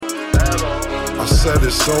I said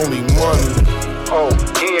it's only money. Oh,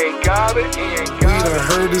 he ain't got it. We done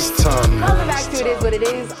heard his tongue. Welcome back to It Is What It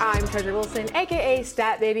Is. I'm Treasure Wilson, aka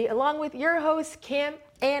Stat Baby, along with your hosts Cam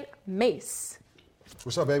and Mace.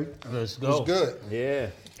 What's up, baby? Let's go. What's good? Yeah.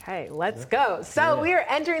 Okay, let's go. So we are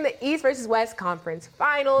entering the East versus West Conference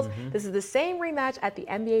Finals. This is the same rematch at the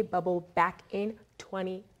NBA bubble back in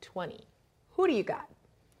 2020. Who do you got?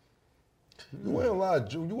 You wearing a lot of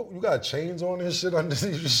jewelry. You got chains on and shit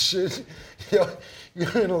underneath your shit. Yo,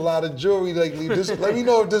 you're wearing a lot of jewelry lately. Let me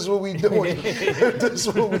know if this is what we doing. If this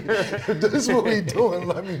is what we doing,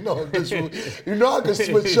 let me know if this is what, I can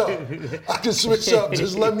switch up. I can switch up.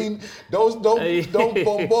 Just let me, don't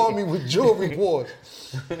bombard me with jewelry wars.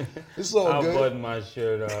 It's all I'll good. button my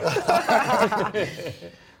shirt up.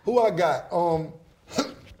 Who I got?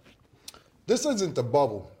 This isn't the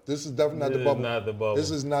bubble. This is definitely not the bubble. Not the bubble. This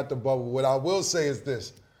is not the bubble. What I will say is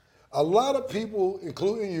this. A lot of people,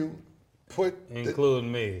 including you,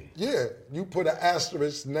 Including me. Yeah, you put an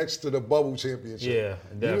asterisk next to the bubble championship. Yeah,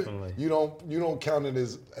 definitely. You don't count it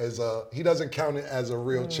as a, he doesn't count it as a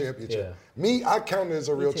real championship. Yeah. Me, I count it as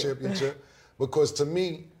a real championship because to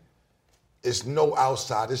me, it's no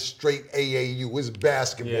outside. It's straight AAU. It's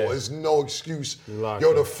basketball. Yeah. It's no excuse. Locked Yo,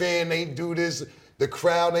 in. the fan ain't do this. The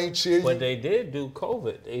crowd ain't cheer you. But they did do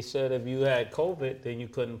COVID. They said if you had COVID, then you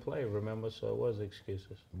couldn't play, remember? So it was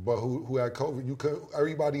excuses. But who had COVID? You could.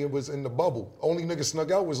 Everybody was in the bubble. Only nigga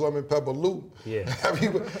snuck out was Lemon Pepper Lou. Yeah.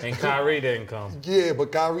 Everybody- And Kyrie didn't come. Yeah,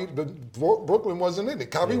 but Brooklyn wasn't in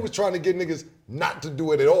it. Kyrie was trying to get niggas not to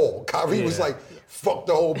do it at all. Kyrie was like, fuck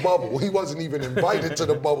the whole bubble. He wasn't even invited to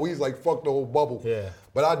the bubble. He's like, fuck the whole bubble. Yeah.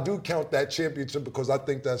 But I do count that championship because I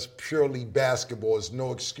think that's purely basketball. It's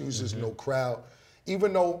no excuses, no crowd.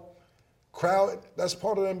 Even though crowd, that's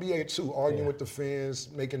part of the NBA too, arguing with the fans,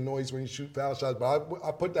 making noise when you shoot foul shots. But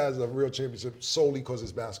I put that as a real championship solely because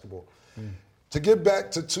it's basketball. To get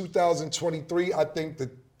back to 2023, I think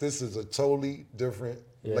that this is a totally different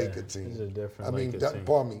Laker team. This is a different Laker team.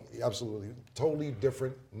 Pardon me, absolutely. Totally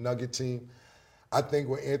different Nugget team. I think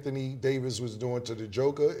what Anthony Davis was doing to the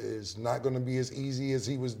Joker is not going to be as easy as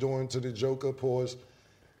he was doing to the Joker,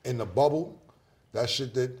 in the bubble. That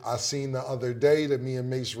shit that I seen the other day that me and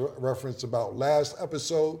Mace referenced about last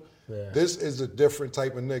episode. Yeah. This is a different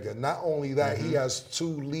type of nigga. Not only that, he has 2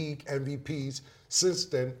 league MVPs since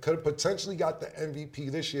then. Could have potentially got the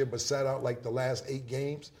MVP this year, but sat out like the last 8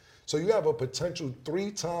 games. So you have a potential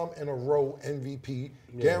 3-time in a row MVP,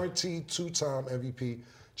 guaranteed 2-time MVP.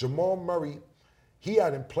 Jamal Murray, he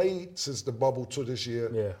hadn't played since the bubble to this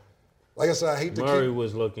year. Yeah. Like I said, I hate to Murray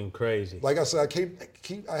was looking crazy. Like I said,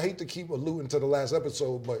 I hate to keep alluding to the last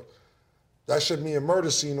episode, but that should be a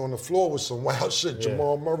murder scene on the floor with some wild shit. Yeah.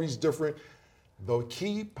 Jamal Murray's different. The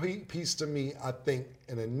key piece to me, I think,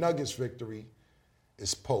 in a Nuggets victory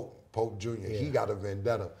is Pope Jr. Yeah. He got a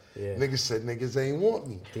vendetta. Yeah. Niggas said niggas ain't want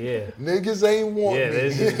me. Yeah. Niggas ain't want me. Yeah,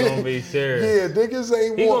 this is gonna be serious. Yeah, niggas ain't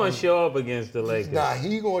want me. He gonna show up against the Lakers. Nah,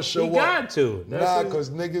 he gonna show up. He got to. Because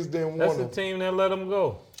niggas didn't want him. That's the team that let him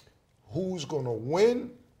go. Who's going to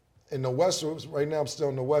win in the West? Right now, I'm still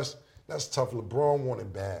in the West. That's tough. LeBron wants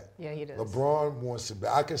it bad. Yeah, he does. LeBron wants it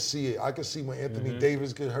bad. I can see it. I can see when Anthony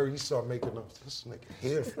Davis get hurt, he start making up. This nigga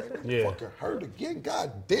here, fucking hurt again.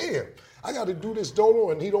 God damn. I got to do this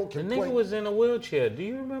dolo, and he don't complain. The nigga was in a wheelchair. Do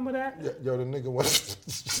you remember that? Yeah, yo, the nigga was.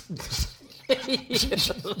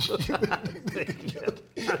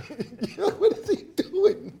 Yo, what is he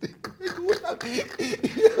doing?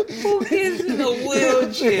 Who is in a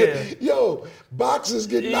wheelchair? Yo, boxers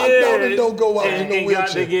get knocked out and don't go out in the wheelchair.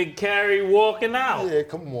 Got to get carried walking out. Yeah,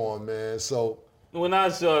 come on, man. So when I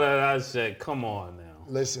saw that, I said, "Come on now."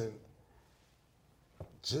 Listen,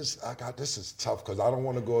 this is tough because I don't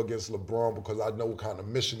want to go against LeBron because I know what kind of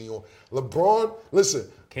mission he on. LeBron,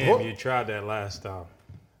 listen. Cam, you tried that last time.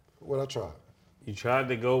 What I tried? You tried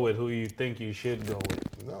to go with who you think you should go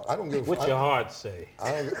with. No, I don't give. What your heart say?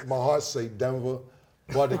 My heart say Denver,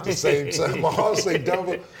 but at the same time, my heart say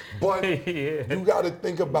Denver. But you got to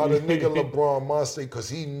think about a nigga LeBron Monster because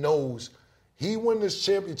he knows he won this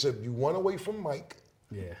championship. You won away from Mike.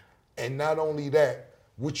 Yeah. And not only that,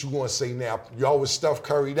 what you gonna say now? Y'all was Steph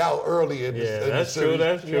Curried out earlier in the series. True.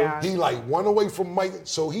 That's true. Yeah. He like won away from Mike,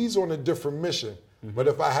 so he's on a different mission. But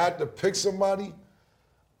if I had to pick somebody,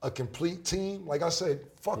 a complete team, like I said,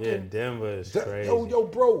 fucking Denver is crazy. Yo,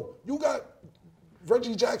 bro, you got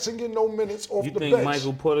Reggie Jackson getting no minutes off the bench. You think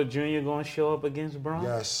Michael Porter Jr. gonna show up against Bron?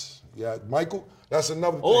 Yes, yeah, Michael. That's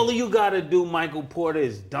another thing. All you gotta do, Michael Porter,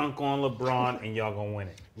 is dunk on LeBron, and y'all gonna win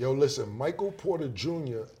it. Yo, listen, Michael Porter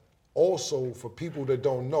Jr. Also, for people that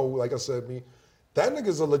don't know, like I said, that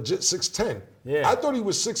nigga's a legit 6'10". Yeah. I thought he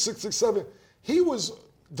was 6'6", 6'7". He was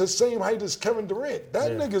the same height as Kevin Durant.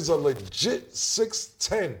 That nigga's a legit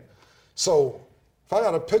 6'10". So if I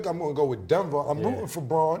got to pick, I'm going to go with Denver. I'm rooting for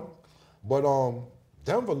Bron, but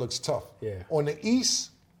Denver looks tough. Yeah. On the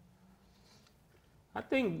East, I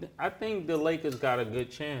think the Lakers got a good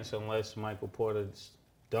chance unless Michael Porter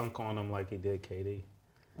dunk on them like he did KD.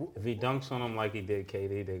 If he dunks on them like he did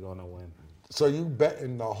KD, they're gonna win. so you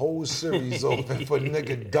betting the whole series open for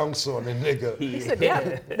nigga dunks on a nigga. He said,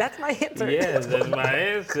 yeah, that's my answer. Yeah, that's my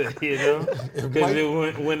answer, you know?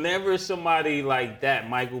 Because whenever somebody like that,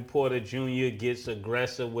 Michael Porter Jr., gets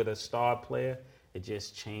aggressive with a star player, it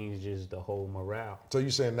just changes the whole morale. So you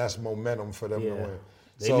saying that's momentum for them to win?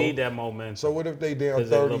 They need that momentum. So what if they down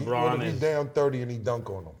 30? What if he down 30 and he dunk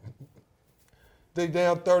on them? They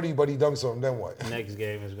down 30, but he dunks on them, then what? Next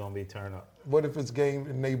game is going to be turn up. What if it's game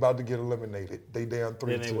and they about to get eliminated? They down 3-2.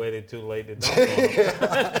 Then they waited too late to dunk on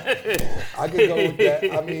them. I could go with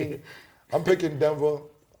that. I mean, I'm picking Denver,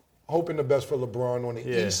 hoping the best for LeBron on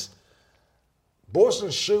the East. Boston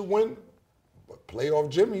should win, but playoff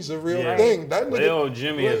Jimmy's a real thing. That nigga, playoff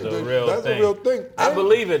Jimmy is a real that's thing. a real thing. I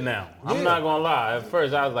believe it now. I'm Yeah. not going to lie. At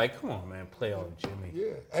first, I was like, come on, man, playoff Jimmy.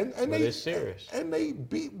 Yeah, and But they it's serious. And they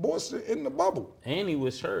beat Boston in the bubble. And he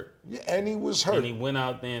was hurt. Yeah, and he was hurt. And he went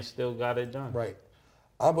out there and still got it done. Right.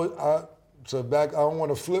 I don't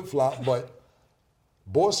want to flip flop, but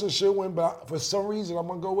Boston should win. But for some reason, I'm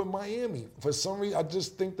gonna go with Miami. For some reason, I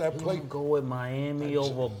just think that play. You go with Miami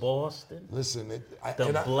over Boston? Listen,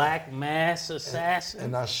 The black mass assassin?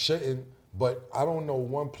 and I shouldn't, but I don't know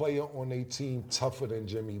one player on their team tougher than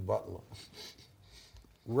Jimmy Butler.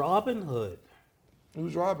 Robin Hood.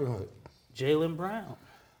 Who's Robin Hood? Jaylen Brown.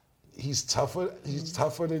 He's tougher. He's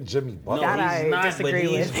tougher than Jimmy Butler. That I he's not, disagree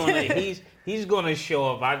but he's with. gonna he's gonna show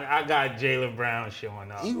up. I got Jaylen Brown showing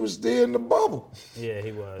up. He was there in the bubble. Yeah,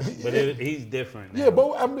 he was. But he's different now. Yeah,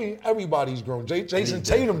 but I mean, everybody's grown. Jason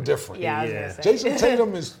Tatum different. Yeah, I was Yeah. gonna say. Jason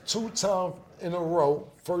Tatum is 2-time in a row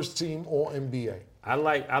first team All NBA. I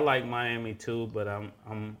like Miami too, but I'm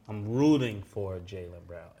rooting for Jaylen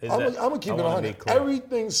Brown. I'm gonna keep it 100.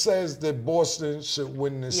 Everything says that Boston should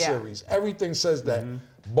win this series. Everything says that.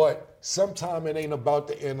 But sometimes it ain't about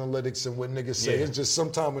the analytics and what niggas say. Yeah. It's just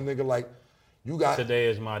sometimes a nigga like, you got. Today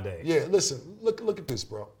is my day. Yeah, listen, look at this,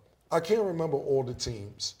 bro. I can't remember all the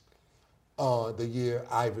teams the year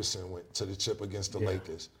Iverson went to the chip against the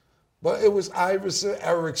Lakers. But it was Iverson,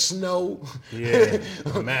 Eric Snow. Yeah,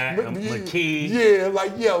 McKee. Yeah,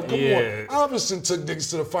 like, yo, come Yeah. on. Iverson took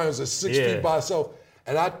niggas to the finals at 6 feet by himself.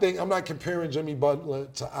 And I think, I'm not comparing Jimmy Butler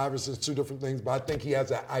to Iverson, it's two different things, but I think he has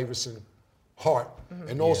that Iverson heart.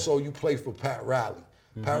 And also, you play for Pat Riley.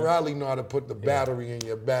 Pat Riley know how to put the battery in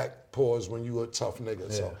your back paws when you a tough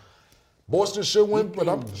nigga. So Boston should win,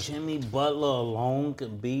 but Jimmy Butler alone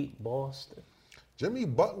can beat Boston. Jimmy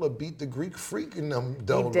Butler beat the Greek Freak in them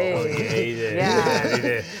though. did. Yeah, he did. Yeah. He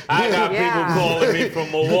did. I got people calling me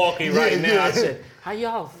from Milwaukee right now. I Yeah. said, how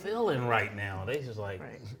y'all feeling right now? They just like,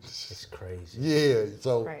 it's crazy. Yeah,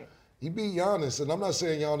 so Right. he beat Giannis, and I'm not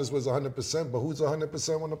saying Giannis was 100%, but who's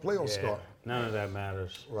 100% when the playoffs start? None of that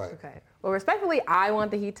matters. Right. Okay. Well, respectfully, I want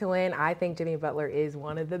the Heat to win. I think Jimmy Butler is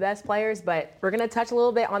one of the best players, but we're going to touch a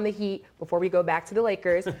little bit on the Heat before we go back to the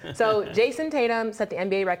Lakers. So Jason Tatum set the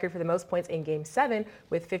NBA record for the most points in Game 7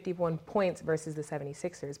 with 51 points versus the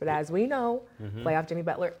 76ers. But as we know, playoff Jimmy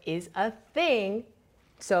Butler is a thing.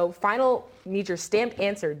 So final, need your stamped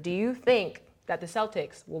answer. Do you think that the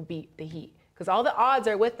Celtics will beat the Heat? Because all the odds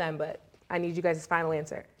are with them, but I need you guys' final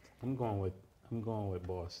answer. I'm going with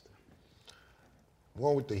Boston. I'm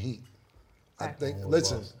going with the Heat. I think, Going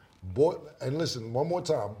with listen, one more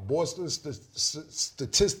time. Boston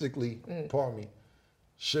statistically, pardon me,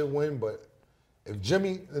 should win, but if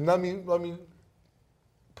Jimmy, and let me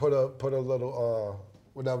put a little,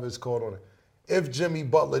 whatever it's called on it. If Jimmy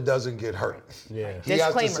Butler doesn't get hurt, Yeah. he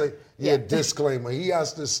has to Disclaimer. say, disclaimer. He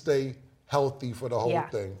has to stay healthy for the whole Yeah.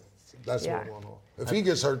 thing. That's Yeah. what's going on. If he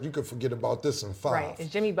gets hurt, you can forget about this in 5. Right.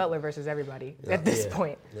 It's Jimmy Butler versus everybody at this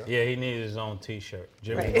point. Yeah, he needs his own T-shirt.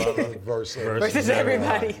 Jimmy Right. Butler Versus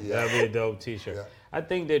everybody. That'd be a dope T-shirt. Yeah. I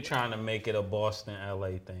think they're trying to make it a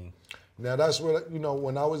Boston-LA thing. Now that's what,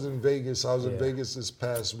 when I was in Vegas, I was in Vegas this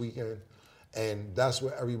past weekend, and that's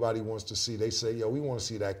what everybody wants to see. They say, yo, we want to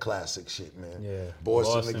see that classic shit, man. Yeah.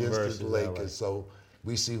 Boston against versus the Lakers. LA. So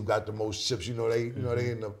we see who got the most chips. They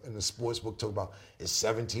in the sports book talk about it's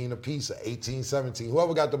 17 apiece or 18-17.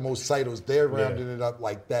 Whoever got the most titles, they're rounding it up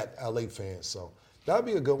like that, LA fans. So that'd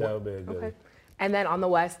be a good That one. would be a good. Okay. And then on the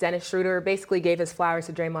West, Dennis Schroeder basically gave his flowers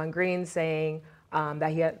to Draymond Green, saying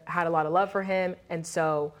that he had a lot of love for him. And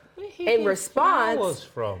so he in get response, flowers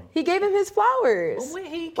from? he gave him his flowers. Where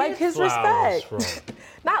he like get his flowers respect. from?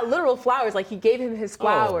 not literal flowers, like he gave him his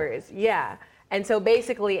flowers. Yeah. And so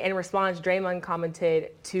basically, in response, Draymond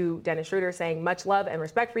commented to Dennis Schroeder saying, "Much love and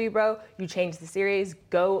respect for you, bro. You changed the series.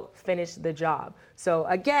 Go finish the job." So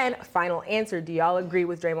again, final answer. Do y'all agree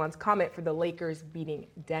with Draymond's comment for the Lakers beating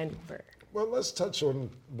Denver? Well, let's touch on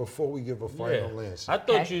before we give a final answer. I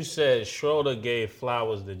thought you said Schroeder gave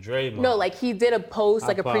flowers to Draymond. No, like he did a post,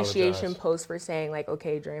 like appreciation apologize. post for saying, like,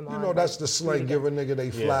 okay, Draymond. You know, that's the slang, give a nigga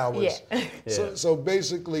they flowers. Yeah. So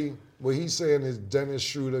basically, what he's saying is Dennis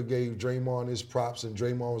Schroeder gave Draymond his props, and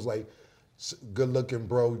Draymond was like, good looking,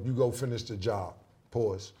 bro, you go finish the job.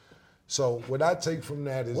 Pause. So what I take from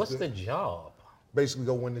that is What's the job? basically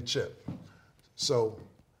go win the chip. So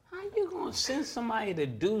How you gonna send somebody to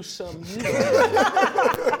do something you don't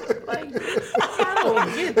do? Like, I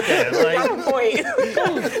don't get that. Like, point.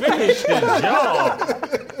 go finish the job.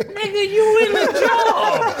 Nigga, you in the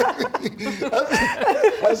job.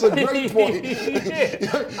 that's a great point.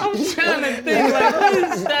 Yeah. I'm trying to think, like, what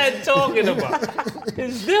is that talking about?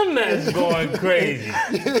 It's them that's going crazy.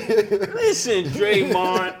 Listen,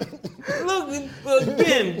 Draymond. Look,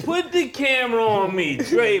 again, put the camera on me,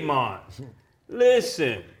 Draymond.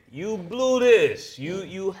 Listen, you blew this.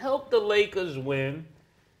 You helped the Lakers win.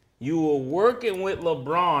 You were working with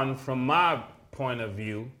LeBron from my point of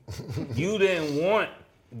view. You didn't want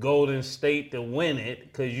Golden State to win it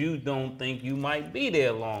because you don't think you might be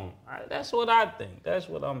there long. That's what I think. That's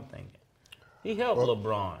what I'm thinking. He helped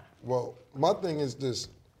LeBron. Well, my thing is this.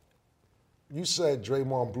 You said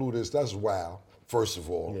Draymond blew this. That's wow. First of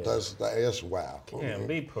all, that's wow. Yeah,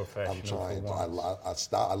 be professional. I'm trying. for once.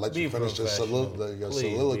 I let you finish your professional. your Please be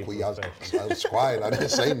soliloquy. I professional. was quiet. I didn't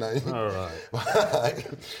say nothing. All right.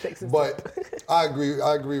 But I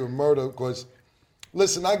agree with Murder because,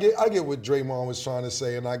 listen, I get what Draymond was trying to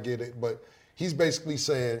say, and I get it. But he's basically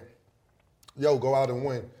saying, "Yo, go out and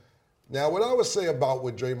win." Now, what I would say about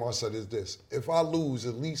what Draymond said is this: if I lose,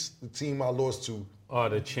 at least the team I lost to Oh,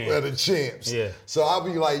 the champ. are the champs. Yeah. So I'll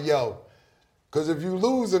be like, yo. Because if you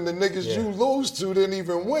lose and the niggas you lose to didn't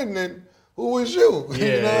even win, then who is you? Yeah,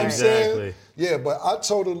 you know what I'm saying? exactly. Yeah, but I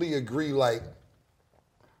totally agree, like,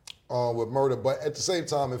 with Murder. But at the same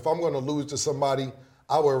time, if I'm going to lose to somebody,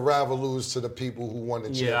 I would rather lose to the people who won the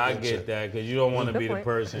championship. Yeah, I get that because you don't want to Good be the point.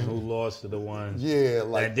 person who lost to the ones Yeah,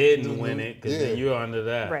 like that didn't win it because yeah. then you're under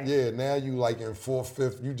that. Right. Yeah, now you like in fourth,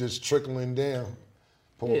 fifth, you just trickling down.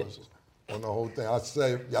 Pause. On the whole thing. I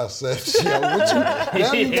said, yo, what you,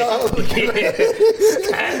 now you got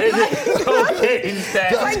Okay,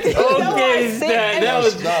 Stat. That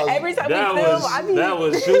was Every time we film, I mean, that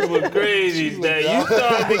was super crazy, Stat. You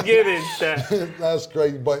started to get it, Stat. That's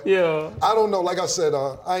crazy, but Yeah. I don't know. Like I said,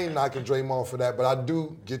 I ain't knocking Draymond for that, but I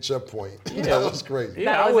do get your point. That was crazy.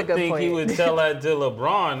 Yeah, That I was a would good think he point. would tell that to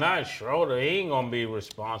LeBron, not Schroeder. He ain't gonna be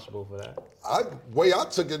responsible for that. Way I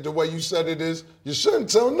took it, the way you said it is, you shouldn't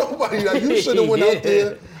tell nobody that. You should have went out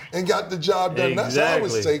there and got the job done. That's how I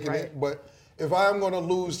was Exactly. taking it. But if I am going to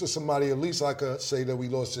lose to somebody, at least I could say that we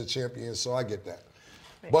lost to the champion. So I get that.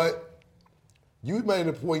 But you made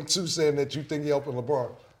a point too, saying that you think you're helping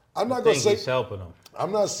LeBron. I'm not I going to think say he's helping him.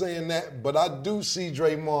 I'm not saying that, but I do see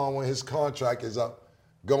Draymond when his contract is up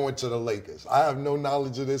going to the Lakers. I have no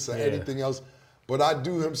knowledge of this or anything else, but I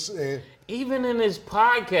do him saying. Even in his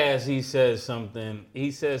podcast, he says something.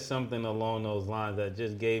 He says something along those lines that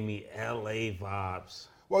just gave me LA vibes.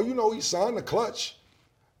 Well, you know, he signed the clutch.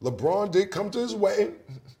 LeBron did come to his wedding.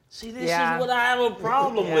 See, this Yeah. is what I have a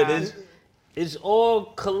problem with. It's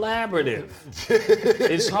all collaborative.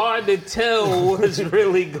 It's hard to tell what's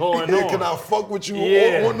really going on. Can I fuck with you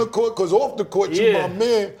Yeah. on the court? Because off the court, you Yeah. my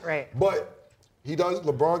man. Right. But he does.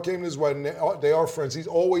 LeBron came to his wedding. They are friends. He's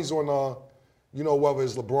always on, whether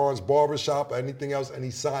it's LeBron's barbershop or anything else, and he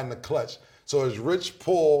signed the clutch. So it's Rich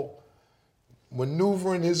Paul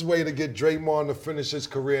maneuvering his way to get Draymond to finish his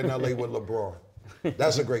career in LA with LeBron?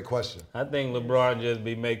 That's a great question. I think LeBron just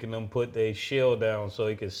be making them put their shield down so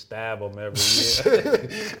he can stab them every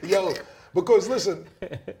year. Yo, because listen,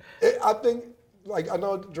 I think, like, I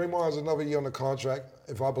know Draymond has another year on the contract,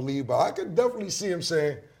 if I believe, but I could definitely see him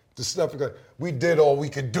saying to Steph, we did all we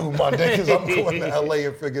could do, my niggas. I'm going to LA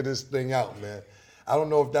and figure this thing out, man. I don't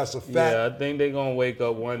know if that's a fact. Yeah, I think they're going to wake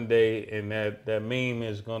up one day and that meme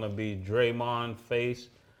is going to be Draymond face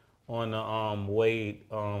on the Wade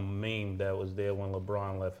meme that was there when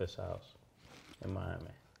LeBron left his house in Miami.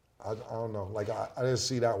 I don't know. Like, I didn't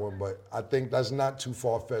see that one, but I think that's not too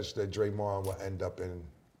far-fetched that Draymond will end up in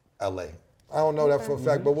LA. I don't know that for a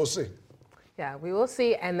fact, but we'll see. Yeah, we will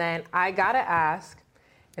see. And then I got to ask,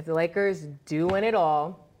 if the Lakers do win it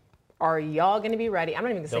all, are y'all going to be ready? I'm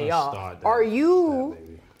not even going to say Don't y'all. start that. Are you,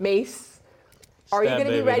 Mace, Are you Stat going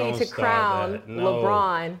to be baby, ready don't to start crown that. No.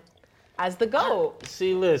 LeBron as the GOAT?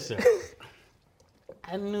 See, listen.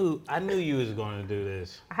 I knew you was going to do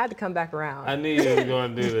this. I had to come back around. I knew you was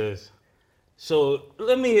going to do this. So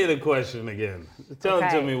let me hear the question again. Tell it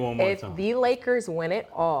to me one more time. If the Lakers win it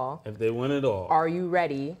all, If they win it all, are you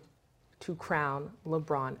ready to crown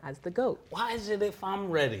LeBron as the GOAT? why is it if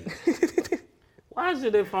I'm ready? Why is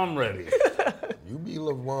it if I'm ready? You be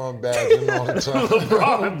LeBron Badger all the time.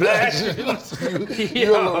 LeBron Badger.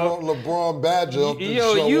 You're LeBron Badger up the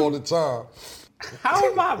Yo, show you- all the time.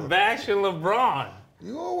 How am I bashing LeBron?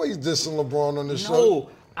 You always dissing LeBron on the show. No,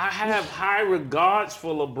 I have high regards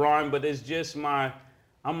for LeBron, but it's just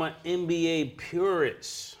I'm an NBA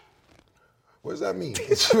purist. What does that mean? What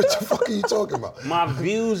the fuck are you talking about? My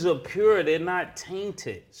views are pure, they're not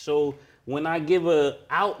tainted. So when I give a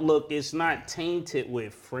outlook, it's not tainted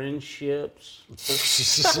with friendships.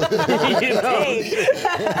 You know?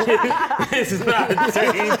 It's not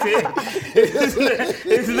tainted.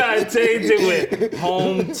 It's not tainted with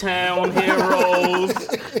hometown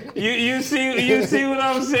heroes. You see what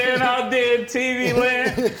I'm saying out there in TV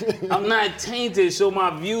land? I'm not tainted, so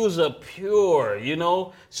my views are pure, you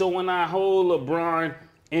know? So when I hold LeBron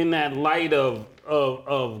in that light of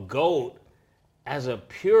GOAT, as a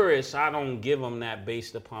purist, I don't give him that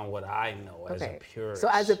based upon what I know as a purist. So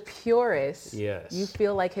as a purist, Yes. you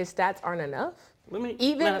feel like his stats aren't enough? Let me,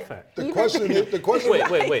 Even, matter of fact, The even question.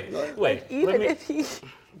 wait. even Let me, if he,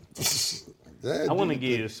 I want to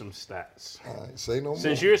give you some stats. All right, say no more.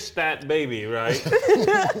 Since you're a stat baby, right?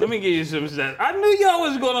 Let me give you some stats. I knew y'all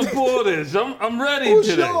was gonna pull this. I'm ready Who's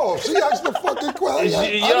today. y'all? She asked the fucking question.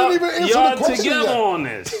 I Y'all, didn't even answer y'all the question together yet. on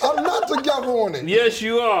this. I'm not together on it. Yes,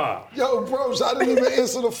 you are. Yo, bros, I didn't even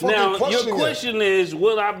answer the fucking Now, question your yet. question is,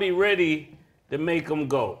 will I be ready to make them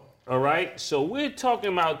go? All right? So we're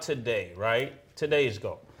talking about today, right? Today's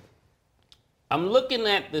go. I'm looking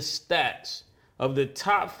at the stats of the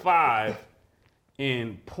top 5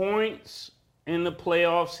 in points in the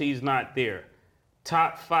playoffs. He's not there.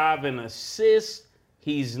 Top 5 in assists.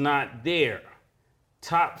 He's not there.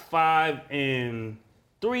 Top 5 in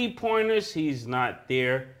three-pointers. He's not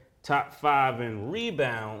there. Top 5 in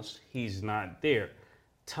rebounds. He's not there.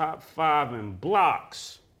 Top 5 in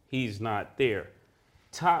blocks. He's not there.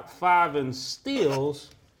 Top 5 in steals.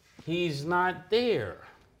 He's not there.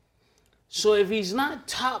 So if he's not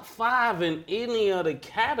top 5 in any of the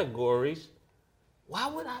categories, why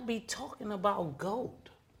would I be talking about GOAT?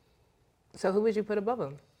 so who would you put above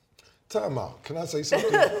him? Time out. Can I say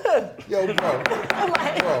something? Yo, bro.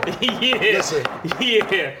 Yeah. Listen.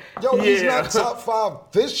 Yeah. Yo, he's Yeah. not top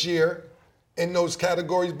 5 this year in those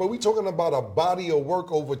categories, but we talking about a body of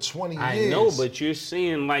work over 20 years. I know, but you're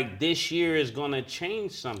seeing like this year is going to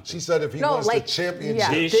change something. She said if he No, wins like the championship.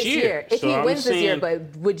 yeah, This this year. year. If So he I'm wins this year, saying-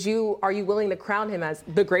 but are you willing to crown him as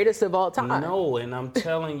the greatest of all time? No, and I'm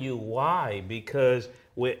telling you why. Because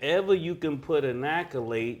wherever you can put an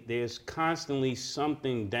accolade, there's constantly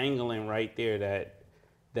something dangling right there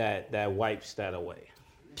that wipes that away.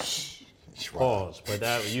 Pause. But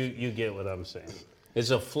that you get what I'm saying. It's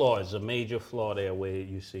a flaw. It's a major flaw there where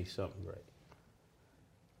you see something right.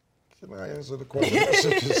 Can I answer the question?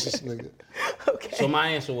 This nigga. Okay. So my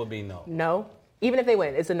answer would be no. No. Even if they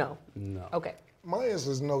win, it's a no. No. Okay. My answer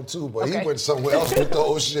is no too, but Okay. he went somewhere else with the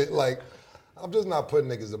whole shit. Like, I'm just not putting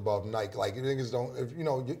niggas above Nike. Like, niggas don't, if you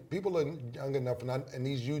know, people are young enough, and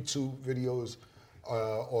these YouTube videos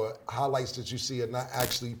or highlights that you see are not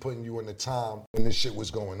actually putting you in the time when this shit was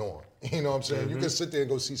going on. You know what I'm saying? You can sit there and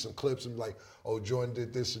go see some clips and be like, oh, Jordan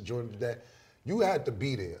did this and Jordan did that. You had to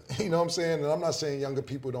be there. You know what I'm saying? And I'm not saying younger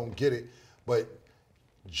people don't get it, but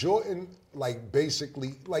Jordan, like,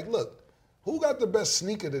 basically, like, look, who got the best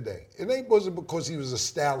sneaker today? It wasn't because he was a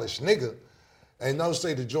stylish nigga. And don't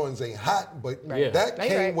say the Jordans ain't hot, but Right. that Right,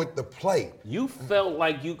 came right. with the play. You felt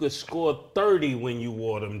like you could score 30 when you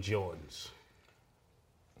wore them Jordans.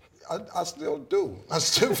 I still do. I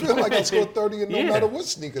still feel like I score 30 and no Yeah. matter what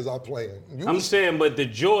sneakers I play in. I'm saying, but the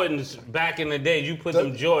Jordans back in the day, you put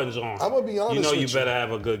them Jordans on. I'ma be honest You know you with you. better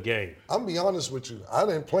have a good game. I'm be honest with you. I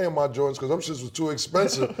didn't play in my Jordans because them shits was too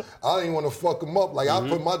expensive. I didn't want to fuck them up. Like, I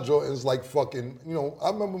put my Jordans like fucking, you know, I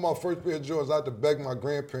remember my first pair of Jordans, I had to beg my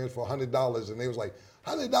grandparents for $100 and they was like,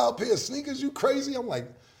 $100 pair of sneakers? You crazy? I'm like,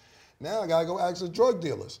 now I gotta go ask the drug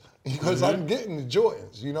dealers because I'm getting the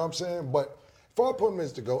Jordans, you know what I'm saying? But 4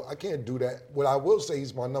 minutes to go, I can't do that. What I will say,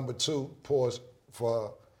 he's my number 2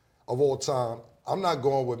 of all time. I'm not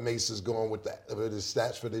going with Mace's going with the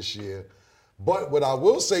stats for this year. But what I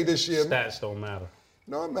will say this year, Stats don't matter.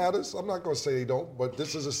 no, it matters. I'm not going to say they don't, but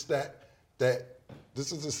this is a stat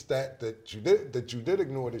that you did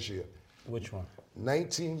ignore this year. Which one?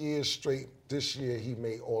 19 years straight this year he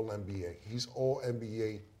made All-NBA. He's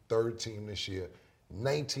All-NBA third team this year.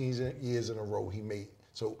 19 years in a row he made.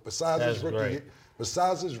 So besides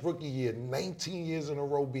his rookie year, 19 years in a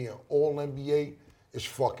row being All-NBA is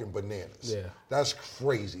fucking bananas. Yeah. That's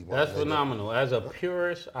crazy. That's phenomenal. As a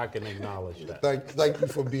purist, I can acknowledge that. Thank you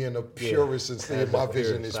for being a purist and saying my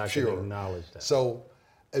vision is I pure. can acknowledge that. So,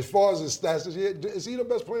 as far as his stats this year, is he the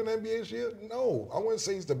best player in the NBA this year? No, I wouldn't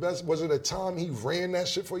say he's the best. Was it a time he ran that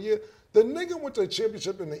shit for a year? The nigga went to a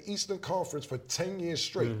championship in the Eastern Conference for 10 years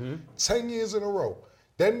straight, 10 years in a row.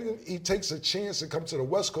 Then he takes a chance to come to the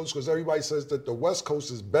West Coast because everybody says that the West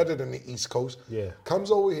Coast is better than the East Coast. Yeah.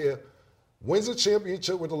 Comes over here, wins a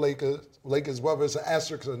championship with the Lakers, whether it's an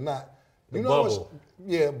asterisk or not. You know how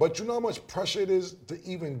much, but you know how much pressure it is to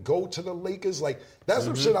even go to the Lakers? Like, that's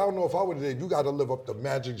some shit I don't know if I would have did. You got to live up to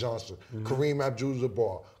Magic Johnson, Kareem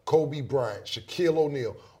Abdul-Jabbar, Kobe Bryant, Shaquille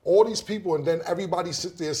O'Neal, all these people, and then everybody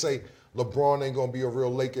sit there and say, LeBron ain't going to be a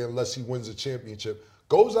real Laker unless he wins a championship.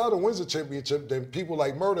 Goes out and wins a championship, then people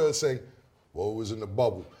like Murder say, well, it was in the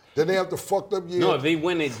bubble. Then they have to fucked up year. No, if he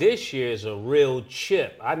win it this year, it's a real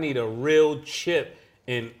chip. I need a real chip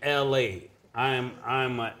in L.A. I'm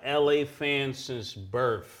a L.A. fan since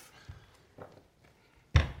birth.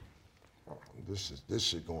 This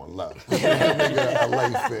shit going left. Nigga,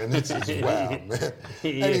 LA fan, this is wild, man.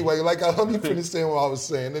 Yeah. Anyway, let me finish saying what I was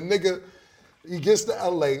saying. The nigga, he gets to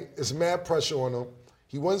LA, it's mad pressure on him.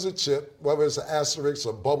 He wins a chip, whether it's an asterisk,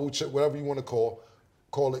 a bubble chip, whatever you want to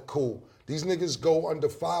call it, cool. These niggas go under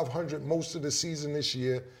 500 most of the season this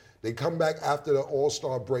year. They come back after the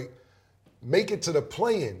All-Star break, make it to the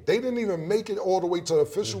play-in. They didn't even make it all the way to the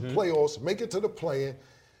official playoffs, make it to the play-in,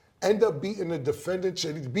 end up beating the defending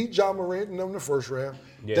champ. Beat John Morant in them in the first round,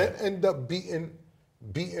 then end up beating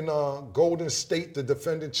Golden State, the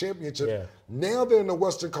defending championship. Yeah. Now they're in the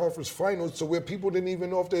Western Conference Finals, so where people didn't even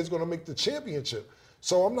know if they was going to make the championship.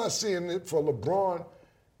 So I'm not saying it for LeBron.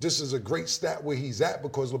 This is a great stat where he's at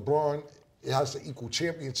because LeBron, it has to equal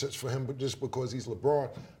championships for him, but just because he's LeBron.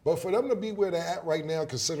 But for them to be where they're at right now,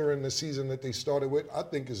 considering the season that they started with, I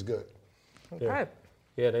think is good. Okay.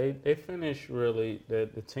 Yeah, they finished really, the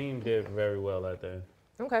team did very well at the end.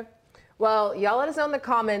 Okay. Well, y'all let us know in the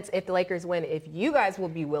comments if the Lakers win, if you guys will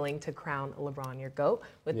be willing to crown LeBron your GOAT.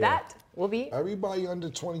 With that, we'll be... Everybody under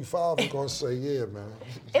 25 is going to say, yeah, man.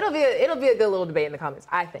 It'll be a good little debate in the comments,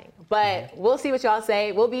 I think. But we'll see what y'all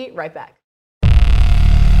say. We'll be right back.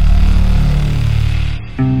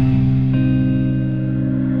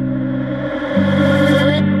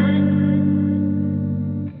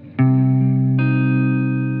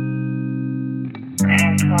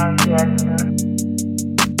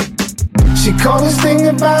 She called this thing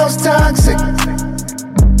about toxic.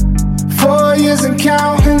 4 years and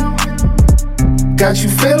counting. Got you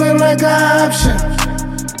feeling like an option.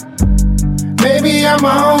 Maybe I'm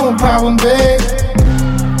my own problem, babe.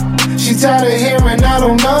 She tired of hearing I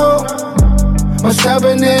don't know. What's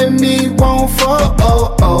stubborn in me won't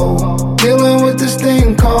fall. Dealing with this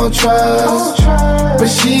thing called trust. But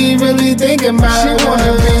she really thinking about it. She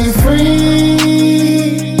wanna be free.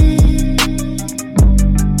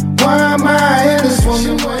 Why am I in this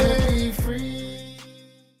woman free?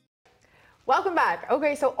 Welcome back.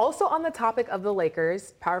 Okay, so also on the topic of the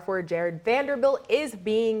Lakers, power forward Jared Vanderbilt is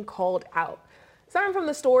being called out. Someone from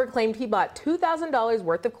the store claimed he bought $2,000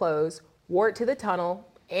 worth of clothes, wore it to the tunnel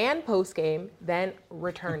and post-game, then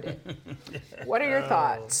returned it. What are your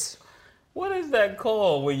thoughts? What is that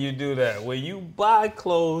called when you do that? When you buy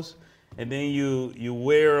clothes and then you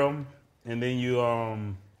wear them and then you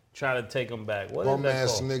try to take them back. What is that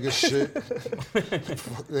Bum-ass called? nigga shit.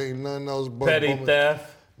 Fuck, there ain't nothing else but Petty bum-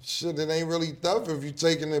 theft. Shit, it ain't really theft if you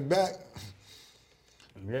taking it back.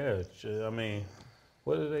 Yeah, I mean,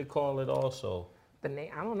 what do they call it also? The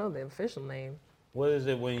name, I don't know the official name. What is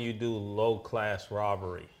it when you do low-class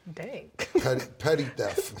robbery? Dang. Petty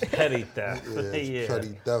theft. Petty theft. Yeah, it's Yeah.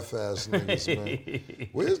 petty theft ass niggas, man.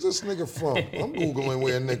 Where's this nigga from? I'm Googling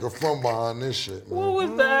where a nigga from behind this shit, man. What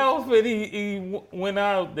was the outfit he went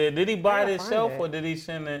out there? Did he buy it gotta himself find it. or did he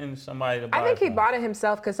send it in somebody to buy it? I think he for him? bought it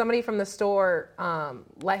himself because somebody from the store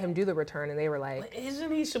let him do the return and they were like,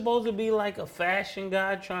 Isn't he supposed to be like a fashion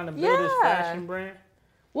guy trying to build his Yeah. fashion brand?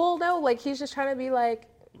 well, no, like he's just trying to be like,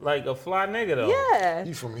 Like a fly nigga though. yeah.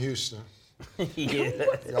 He from Houston. Yeah.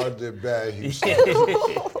 Y'all did bad, Houston.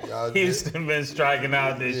 Y'all did- Houston been striking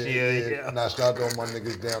out this year. Yeah. Nah, shout out to all my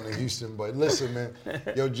niggas down in Houston. But listen, man.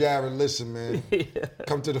 Yo, Jared, listen, man.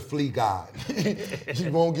 Come to the Flea God.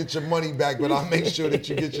 You won't get your money back, but I'll make sure that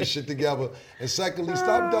you get your shit together. And secondly,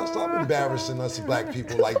 stop embarrassing us black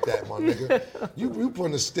people like that, my nigga. You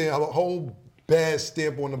putting a whole bad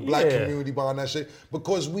stamp on the black Yeah. community behind that shit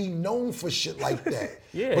because we known for shit like that.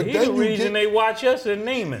 Yeah, but he then the you reason get, they watch us in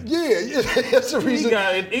Neiman. yeah, that's the reason.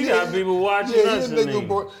 He got people watching us He, a in nigga, Neiman.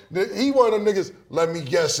 boy, he one of them niggas, let me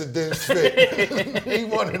guess it didn't fit. He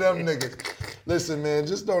one of them niggas. Listen, man,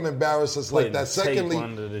 just don't embarrass us like that. Secondly, tape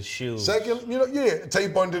under the shoes. Tape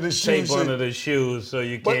under the shoes. Tape under the shoes so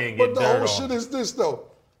you But can't get the dirt whole on. shit is this though.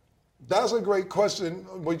 That's a great question.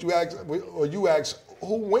 What you ask,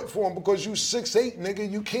 who went for him? Because you 6'8",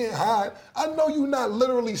 nigga, you can't hide. I know you not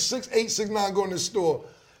literally 6'8", 6'9", going to the store,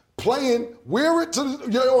 playing, wear it to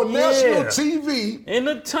you're on national TV in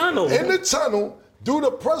the tunnel. Do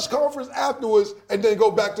the press conference afterwards, and then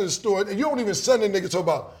go back to the store. And you don't even send a nigga to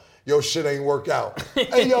about, yo, shit ain't work out.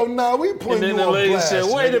 Hey, yo, nah, we putting And then you the on lady blast. said,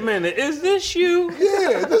 wait a nigga. minute, is this you?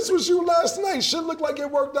 Yeah, this was you last night. Shit looked like it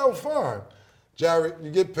worked out fine. Jared, you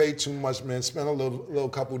get paid too much, man. Spend a little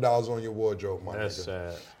couple dollars on your wardrobe, my That's nigga.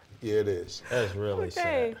 sad. Yeah, it is. That's really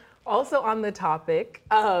Okay. sad. Also on the topic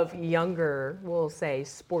of younger, we'll say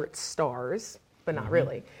sports stars, but not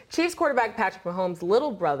really. Chiefs quarterback Patrick Mahomes'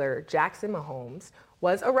 little brother, Jackson Mahomes,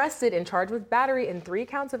 was arrested and charged with battery and 3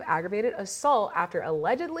 counts of aggravated assault after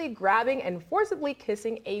allegedly grabbing and forcibly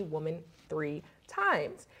kissing a woman 3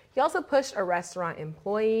 times. He also pushed a restaurant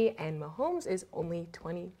employee, and Mahomes is only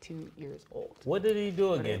 22 years old. What did he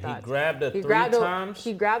do again? He thoughts? grabbed her He 3 grabbed a- times?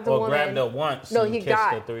 he grabbed a or woman. grabbed her once No, and he kissed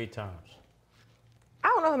got- her 3 times? I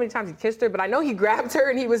don't know how many times he kissed her, but I know he grabbed her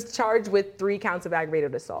and he was charged with 3 counts of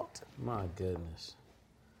aggravated assault. My goodness.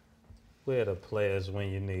 Where are the players when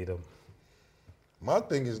you need them? My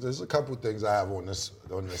thing is, there's a couple things I have on this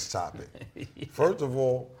topic. First of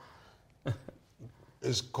all,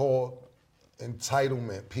 it's called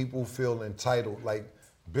entitlement. People feel entitled. Like,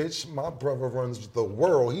 bitch, my brother runs the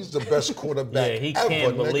world. He's the best quarterback Yeah, he ever,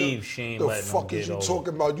 can't nigga. believe she ain't the letting him fuck get is you over.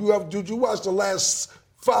 talking about? Did you watch the last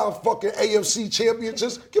 5 fucking AFC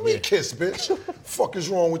championships? Give me a kiss, bitch. Fuck is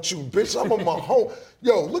wrong with you, bitch? I'm a Mahomes.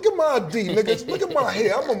 Yo, look at my ID, niggas. Look at my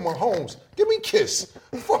hair. I'm a Mahomes. Give me a kiss.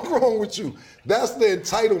 Fuck wrong with you? That's the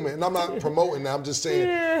entitlement. And I'm not promoting that. I'm just saying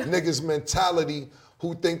niggas' mentality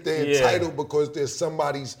who think they're entitled because they're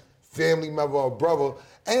somebody's family member or brother.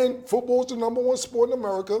 And football's the #1 sport in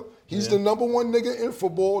America. He's the #1 nigga in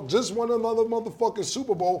football. Just won another motherfucking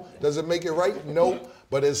Super Bowl. Does it make it right? No.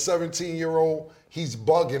 But as 17-year-old, he's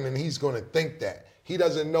bugging and he's gonna think that. He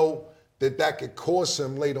doesn't know that could cost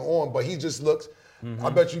him later on, but he just looks.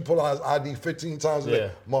 I bet you pull out his ID 15 times a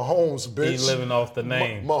day. Mahomes, bitch. He living off the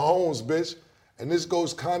name. Mahomes, bitch. And this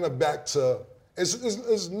goes kind of back to,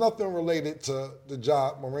 it's nothing related to the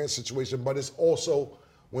Ja Morant situation, but it's also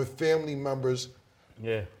when family members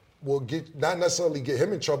will not necessarily get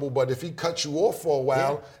him in trouble, but if he cuts you off for a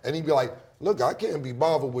while and he be like, look, I can't be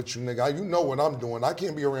bothered with you, nigga. You know what I'm doing. I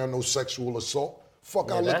can't be around no sexual assault.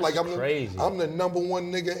 Fuck, I look that's like I'm crazy. I'm the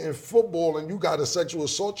 #1 nigga in football and you got a sexual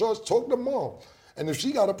assault charge, talk to mom. And if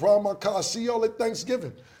she got a problem, I'll see y'all at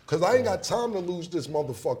Thanksgiving. Because I ain't got time to lose this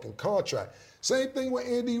motherfucking contract. Same thing with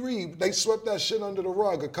Andy Reid. They swept that shit under the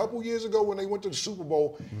rug. A couple years ago when they went to the Super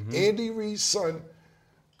Bowl, Andy Reid's son,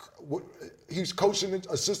 he's coaching,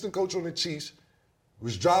 assistant coach on the Chiefs,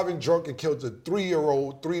 was driving drunk and killed a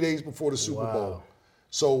 3-year-old 3 days before the Super Bowl.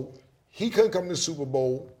 So he couldn't come to the Super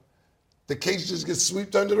Bowl. The case just gets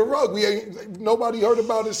swept under the rug. Nobody heard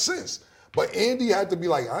about it since. But Andy had to be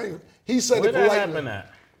like, he said Where it that politely. happen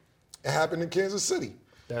at? It happened in Kansas City.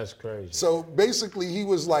 That's crazy. So basically, he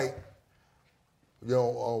was like,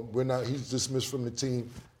 he's dismissed from the team.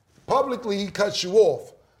 Publicly, he cuts you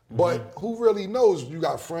off. But who really knows? You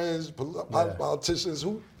got friends, politicians.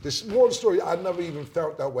 The more the story, I never even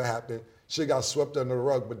found out what happened. Shit got swept under the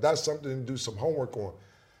rug, but that's something to do some homework on.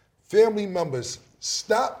 Family members,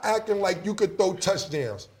 stop acting like you could throw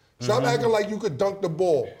touchdowns. Stop acting like you could dunk the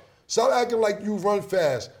ball. Stop acting like you run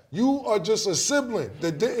fast. You are just a sibling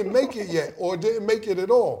that didn't make it yet or didn't make it at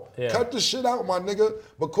all. Yeah. Cut the shit out, my nigga.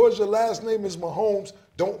 Because your last name is Mahomes,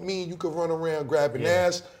 don't mean you can run around grabbing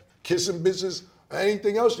ass, kissing bitches, or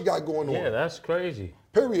anything else you got going on. Yeah, that's crazy.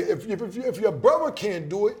 Period. If your brother can't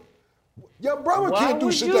do it, your brother Why can't do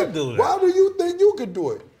would shit you that. do that? Why do you think you could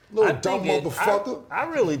do it? Little I dumb think motherfucker. I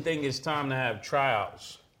really think it's time to have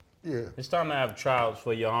tryouts. Yeah. It's time to have tryouts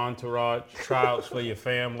for your entourage, tryouts for your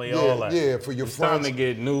family, all that. Yeah, for your it's friends. time to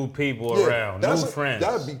get new people around, new friends.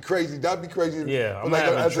 That'd be crazy. Yeah, I'm Like,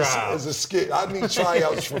 having as tryouts. a skit, I need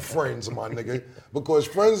tryouts for friends, my nigga. Because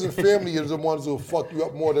friends and family is the ones who'll fuck you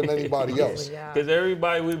up more than anybody else. Yeah. Because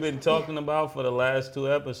everybody we've been talking about for the last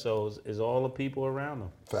 2 episodes is all the people around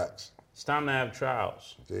them. Facts. It's time to have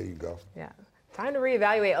tryouts. There you go. Yeah. Time to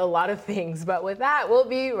reevaluate a lot of things. But with that, we'll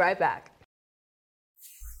be right back.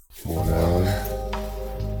 100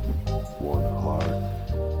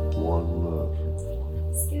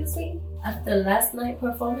 after last night's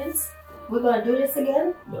performance, we're gonna do this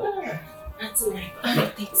again? Not tonight. I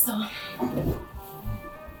don't think so.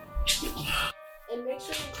 And make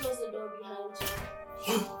sure you close the door behind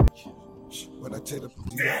you. When I take up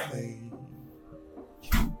man.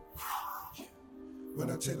 When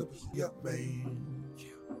I take up man.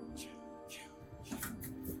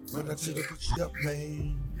 When I take up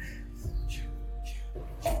man.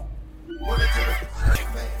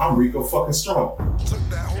 I'm Rico fucking Strong. Took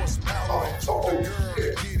that horsepower and told the girl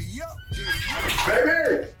to giddy up.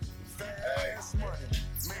 Baby! Fast money,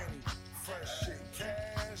 money, fresh shit,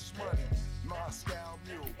 cash money, Moscow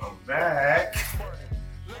mule. I'm back.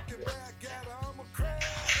 Looking back at her, I'm a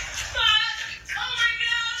crash.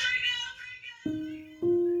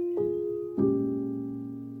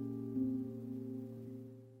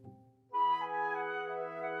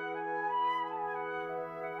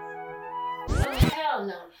 Hell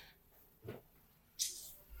no.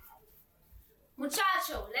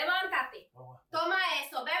 Muchacho, levántate. Toma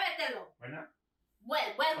eso, bébetelo. Right now?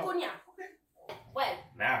 Well, cuña. Well,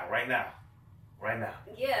 Now, right now. Right now.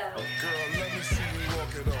 yeah. Girl, let me see you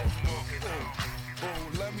walk it off. Oh,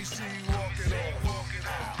 let me see you walk it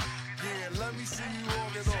off. Yeah, let me see you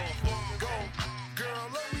walk it off. Go, girl,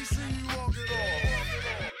 let me see you walk it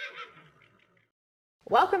off.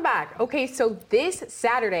 Welcome back. Okay, so this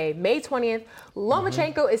Saturday, May 20th,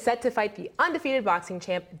 Lomachenko is set to fight the undefeated boxing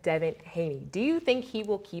champ, Devin Haney. Do you think he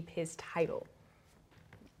will keep his title?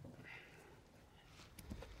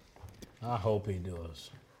 I hope he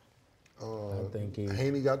does. I think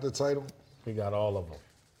Haney got the title. he got all of them.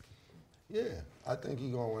 Yeah, I think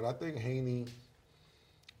he's gonna win. I think Haney,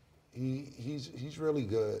 he's really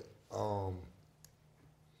good.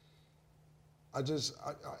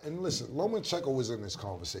 And listen, Lomachenko was in this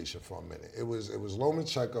conversation for a minute. It was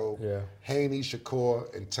Lomachenko, Yeah. Haney,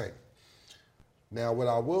 Shakur, and Tank. Now, what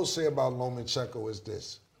I will say about Lomachenko is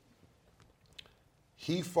this: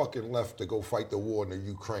 he fucking left to go fight the war in the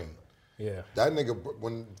Ukraine. Yeah. That nigga,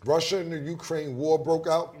 when Russia and the Ukraine war broke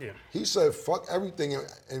out, he said fuck everything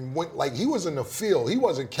and went, like, he was in the field. He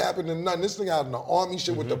wasn't capping and nothing. This thing out in the army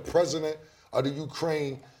shit with the president of the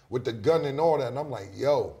Ukraine with the gun and all that. And I'm like,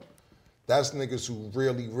 yo, that's niggas who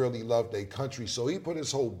really, really love their country. So he put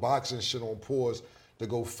his whole boxing shit on pause to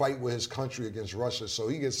go fight with his country against Russia. So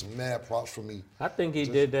he gets some mad props from me. I think he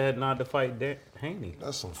did that not to fight Haney.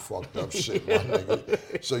 That's some fucked up shit, my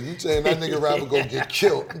nigga. So you saying that nigga rather go get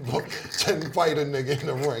killed than fight a nigga in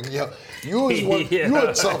the ring? Yo, you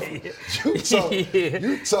a tough, you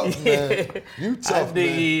tough, man. You tough,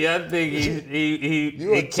 man. I think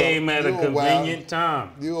he came at a convenient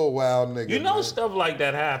time. You a wild nigga. You know man. stuff like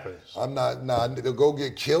that happens. I'm not, to go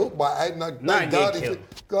get killed, but I'm not Not get killed.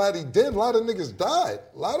 Glad he did. A lot of niggas died.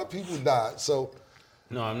 A lot of people died. So.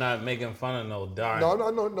 No, I'm not making fun of no dying.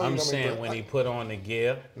 No. I'm saying when he put on the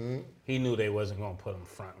gear, he knew they wasn't going to put him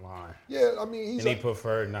front line. Yeah, I mean, he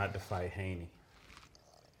preferred not to fight Haney.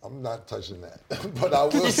 I'm not touching that. But I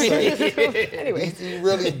will say, Anyways. he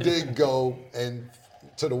really did go and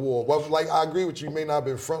to the war. Well, like, I agree with you. He may not have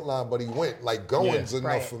been front line, but he went. Like, going's enough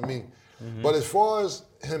right. for me. But as far as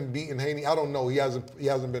him beating Haney, I don't know. He hasn't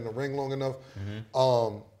been in the ring long enough.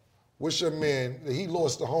 What's your man? He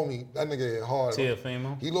lost the homie. That nigga hit hard.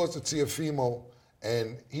 Teofimo? He lost to Teofimo,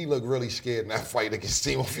 and he looked really scared in that fight against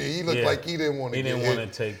Teofimo. He looked like he didn't want to get hit. He didn't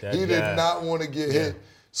want to take that He jab. did not want to get hit.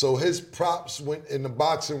 So his props went in the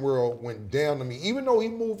boxing world went down to me. Even though he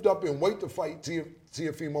moved up in weight to fight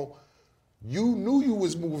Teofimo, you knew you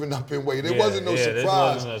was moving up in weight. It wasn't no surprise. This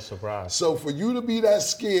wasn't a surprise. So for you to be that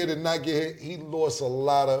scared and not get hit, he lost a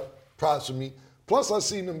lot of props from me. Plus, I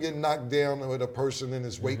seen him get knocked down with a person in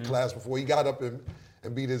his weight class before he got up and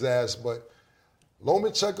beat his ass. But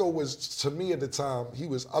Lomachenko was, to me at the time, he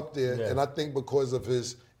was up there. Yeah. And I think because of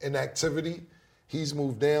his inactivity, he's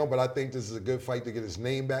moved down. But I think this is a good fight to get his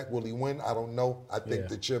name back. Will he win? I don't know. I think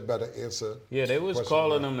that you're better answer. Yeah, they was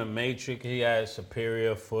calling him the Matrix. He had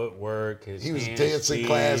superior footwork. He was dancing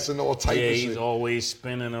class and all type of shit. Yeah, he's always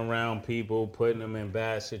spinning around people, putting them in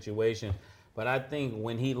bad situations. But I think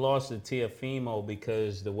when he lost to Teofimo,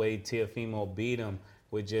 because the way Teofimo beat him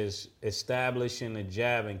with just establishing the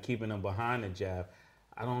jab and keeping him behind the jab,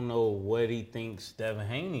 I don't know what he thinks Devin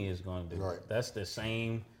Haney is going to do. Right. That's the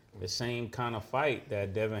same kind of fight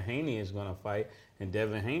that Devin Haney is going to fight, and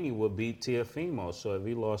Devin Haney will beat Teofimo. So if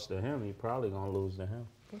he lost to him, he probably going to lose to him.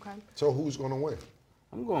 Okay. So who's going to win?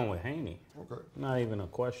 I'm going with Haney. Okay. Not even a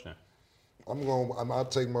question. I'll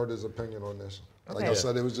take Murder's opinion on this. Like Okay. I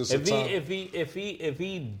said, it was just a time. If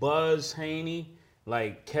he buzz Haney,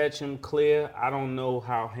 like catch him clear, I don't know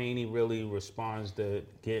how Haney really responds to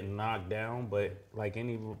getting knocked down, but like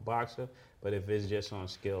any boxer. But if it's just on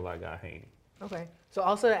skill, I got Haney. Okay. So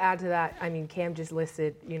also to add to that, I mean, Cam just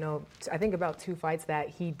listed, I think about 2 fights that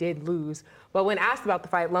he did lose. But when asked about the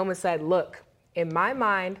fight, Loma said, look, in my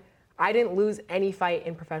mind, I didn't lose any fight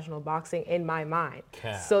in professional boxing in my mind.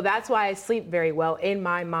 Cap. So that's why I sleep very well. In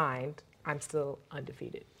my mind, I'm still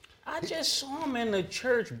undefeated. I just saw him in the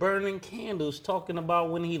church burning candles, talking about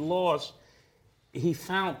when he lost, he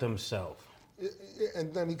found himself.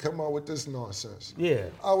 And then he come out with this nonsense. Yeah.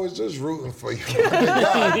 I was just rooting for you.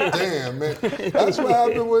 God damn, man. That's what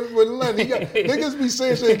happened with Lenny. Niggas be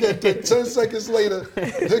saying shit, get 10 seconds later,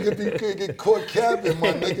 niggas get caught capping, my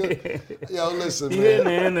nigga. Yo, listen, You're in the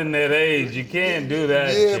man. internet age. You can't do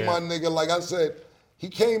that. Yeah, shit. my nigga. Like I said, he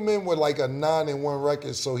came in with like a 9-1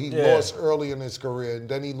 record, so he Yeah. lost early in his career, and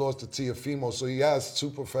then he lost to Teofimo, so he has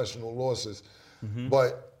 2 professional losses.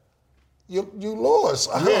 But you lost.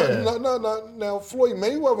 Yeah. No. Now, Floyd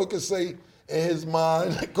Mayweather could say in his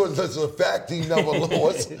mind, because that's a fact, he never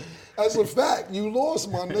lost. That's a fact. You lost,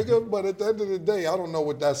 my nigga. But at the end of the day, I don't know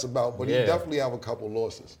what that's about. But he Yeah. definitely have a couple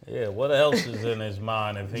losses. Yeah, what else is in his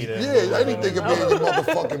mind if he didn't? Yeah, anything could be in your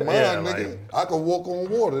motherfucking mind, Yeah, nigga. like- I could walk on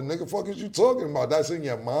water, nigga. Fuck is you talking about? That's in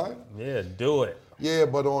your mind? Yeah, do it. Yeah,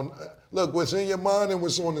 but look, what's in your mind and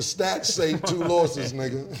what's on the stats say 2 losses,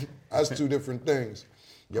 nigga. That's 2 different things.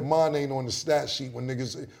 Your mind ain't on the stat sheet when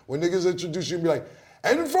niggas introduce you and be like,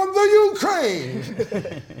 and from the Ukraine,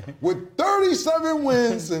 with 37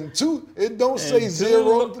 wins and 2, it don't say And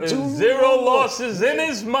 0. two- 2 zero losses in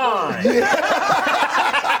his mind.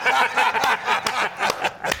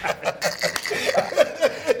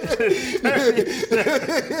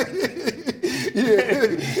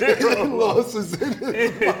 Yeah, losses in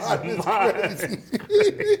his mind.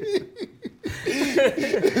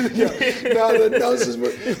 Now the announcers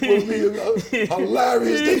would be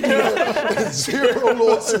hilarious. They 0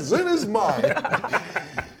 losses in his mind.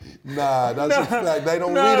 Nah, that's a fact. They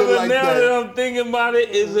don't read it but like now that. that I'm thinking about it,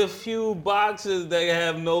 is a few boxers that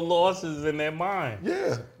have no losses in their mind.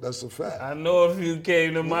 Yeah, that's a fact. I know a few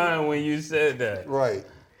came to mind when you said that. Right,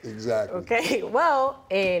 exactly. Okay, well,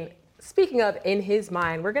 and speaking of in his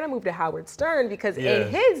mind, we're going to move to Howard Stern because Yes.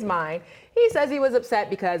 in his mind, he says he was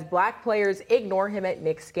upset because black players ignore him at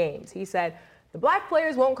Knicks games. He said, the black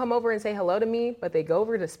players won't come over and say hello to me, but they go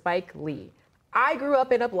over to Spike Lee. I grew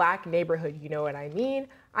up in a black neighborhood, you know what I mean?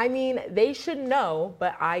 I mean, they should know,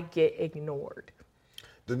 but I get ignored.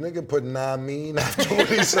 The nigga put nah mean after what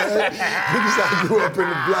he said. Niggas I grew up in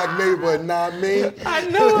a black neighborhood, nah mean. I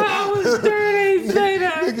know Howard Stern ain't say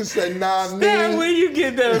that. Nigga said nah Stan, mean. where you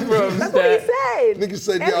get that from, That's what he Stan? said. Nigga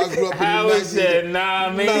said, yeah, I grew up in the Howard black said, neighborhood. nah,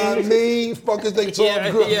 me. Nah mean. Fuckers, they talk, I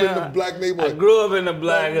grew up in the black I neighborhood. grew up in the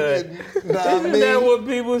black hood. Nah Isn't that mean. what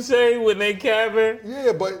people say when they capping?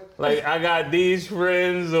 Yeah, but Like, I got these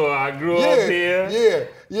friends, or I grew up here. Yeah.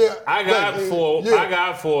 I got Like, four. yeah, I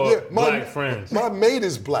got four yeah, black friends. My mate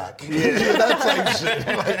is black. Yeah. That type shit.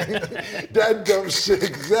 Like, that dumb shit,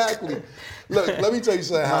 exactly. Look, let me tell you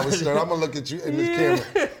something, Howard Stern. I'm gonna look at you in this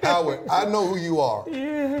camera. Howard, I know who you are.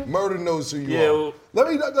 Yeah. Murder knows who you Yeah, are. well, Let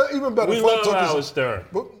me even better. We if I love took this- Howard Stern.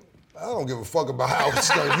 But I don't give a fuck about Howard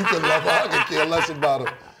Stern. You can love him. I can care less about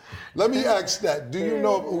him. Let me ask that. Do you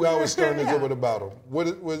know who Howard Stern is or what about him? What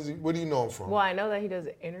do you know him from? Well, I know that he does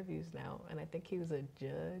interviews now, and I think he was a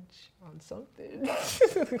judge on something.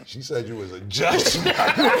 She said you was a judge.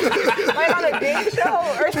 Like on a game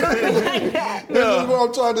show or something like that. This is what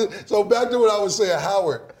I'm trying to. So back to what I was saying,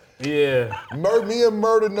 Howard. Yeah. Me and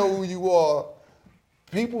Murder know who you are.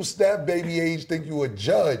 People stat baby age think you a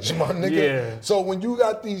judge, my nigga. Yeah. So when you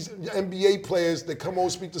got these NBA players that come on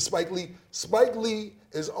speak to Spike Lee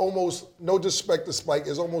is almost, no disrespect to Spike,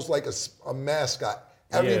 is almost like a mascot.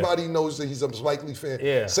 Everybody knows that he's a Spike Lee fan.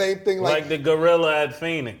 Yeah. Same thing like the gorilla at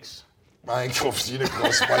Phoenix. I ain't gonna see the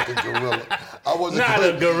call Spike a gorilla. I wasn't Not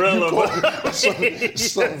gonna- a gorilla, you call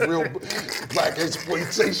some real black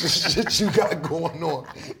exploitation shit you got going on.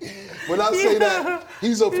 When I say that,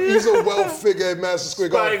 he's a well-figured Madison Square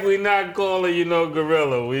Garden. Spike, we not calling you no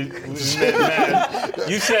gorilla. You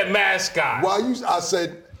said mascot. Why I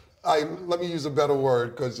said, let me use a better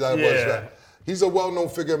word because that was Yeah. that. He's a well-known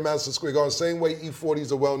figure at Madison Square Garden. Same way E40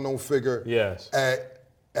 is a well-known figure Yes. at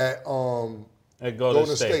At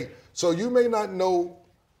Golden State. So you may not know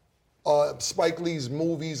Spike Lee's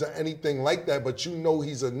movies or anything like that, but you know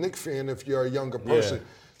he's a Knicks fan if you're a younger person. Yeah.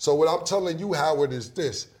 So what I'm telling you, Howard, is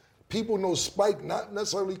this. People know Spike not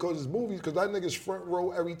necessarily because his movies, because that nigga's front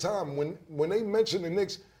row every time. When they mention the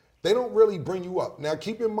Knicks, they don't really bring you up. Now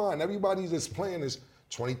keep in mind, everybody that's playing is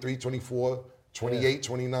 23, 24, 28,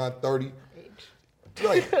 29, 30.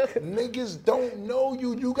 Like, niggas don't know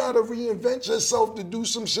you. You gotta reinvent yourself to do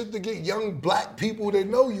some shit to get young black people to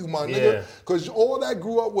know you, my nigga. Yeah. Because all that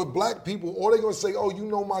grew up with black people, all they gonna say, oh, you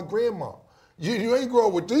know my grandma. You ain't grow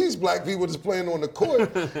up with these black people that's playing on the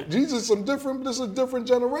court. This is a different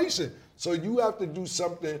generation. So you have to do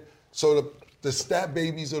something so the stat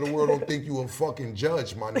babies of the world don't think you a fucking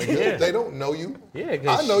judge, my nigga. Yeah. They don't know you. Yeah,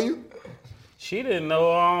 'cause I know you. She didn't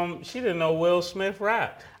know Will Smith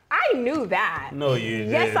rapped. I knew that. No, you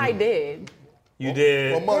didn't. Yes, I did. You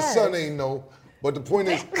did. Well, my son ain't know. But the point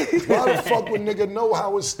is, why the fuck would nigga know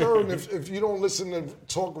Howard Stern if you don't listen to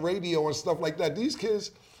talk radio and stuff like that? These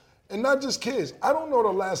kids, and not just kids, I don't know the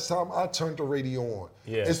last time I turned the radio on.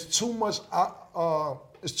 Yeah. It's too much,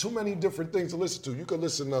 it's too many different things to listen to. You can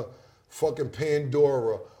listen to fucking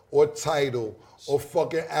Pandora or Tidal or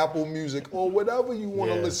fucking Apple Music or whatever you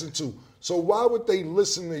want to Yeah. listen to. So why would they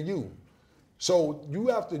listen to you? So you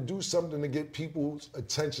have to do something to get people's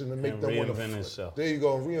attention to make And them want to. reinvent yourself. There you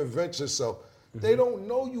go, reinvent yourself. They don't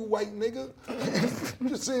know you, white nigga.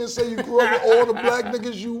 Just say you grew up with all the black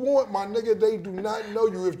niggas you want, my nigga. They do not know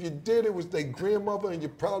you. If you did, it was their grandmother, and you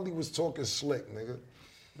probably was talking slick, nigga.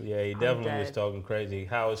 Yeah, he definitely was dead. talking crazy.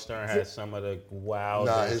 Howard Stern had some of the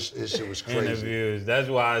wildest His shit was crazy. interviews. That's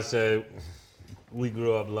why I said we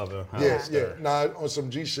grew up loving Howard Yeah, Stern. yeah. Nah, on some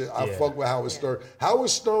G shit, I Yeah. fuck with Howard Stern. Howard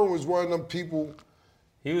Stern was one of them people.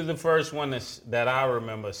 He was the first one that I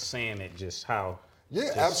remember saying it just how. Yeah,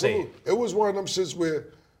 just absolutely. say It was one of them shits where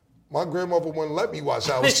my grandmother wouldn't let me watch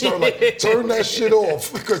Howard Stern. Like, turn that shit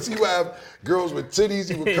off. Because he would have girls with titties,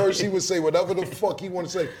 he would curse, he would say whatever the fuck he wanted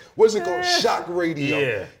to say. What's it called? Shock radio.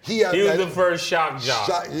 Yeah. He had was that the first shock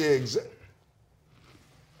jock. Yeah, exactly.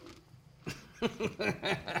 Move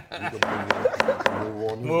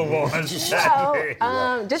on. Well, just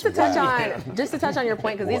to touch on your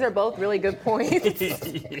point, because these are both really good points.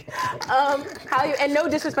 And no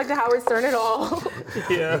disrespect to Howard Stern at all.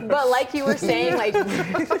 Yeah. But like you were saying, like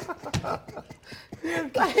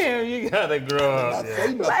Damn, you gotta grow up. Yeah.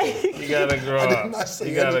 You gotta grow I did up. not say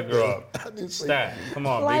You gotta anything. grow up. I didn't say Stat. Come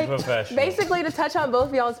on, like be professional. basically to touch on both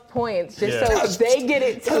of y'all's points, just Yeah. so they get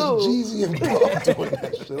it That's too. Jeezy and Bob doing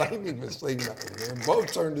that shit. I didn't even say nothing, man. Bob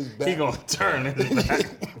turned his back. He gonna turn his back.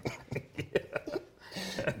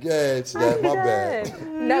 Yeah, it's that. My bad. Good.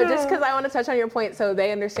 No, just because I want to touch on your point so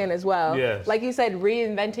they understand as well. Yes. Like you said,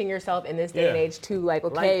 reinventing yourself in this day and Yeah. age too. Like,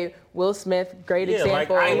 okay, Will Smith, great Yeah, like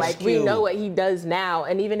example. Ice Like, we Cube. know what he does now.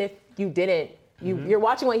 And even if you didn't, you're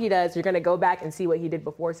watching what he does, you're going to go back and see what he did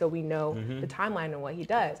before so we know the timeline of what he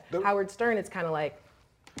does. Howard Stern, it's kind of like,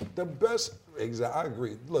 The best, exactly. I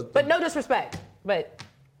agree. Look, but no disrespect, but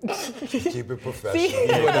keep it professional. See?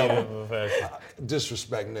 Whatever. Professional.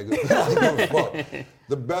 Disrespect, nigga. I don't give a fuck.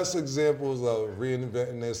 The best examples of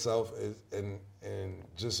reinventing themselves is, and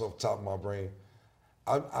just off the top of my brain,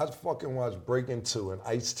 I fucking watched Breaking 2 and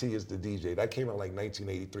Ice-T is the DJ. That came out like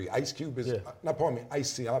 1983. Ice Cube is, not pardon me,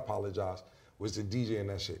 Ice-T, I apologize, was the DJ in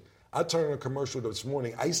that shit. I turned on a commercial this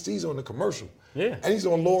morning. Ice-T's on the commercial. Yeah. And he's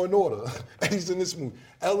on Law and Order. And he's in this movie.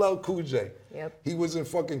 LL Cool J. Yep. He was in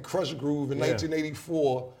fucking Crush Groove in Yeah.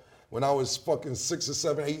 1984 when I was fucking 6 or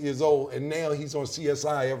 7, 8 years old. And now he's on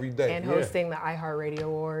CSI every day. and hosting the iHeartRadio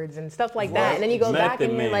Awards and stuff like that. And then you go Method back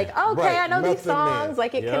and you're Man. like, okay, Right, I know these Method Man. songs.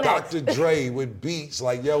 Like, it Yeah. connects. Dr. Dre with beats,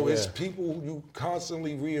 like, yo, it's Yeah. people, you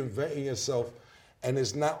constantly reinventing yourself, and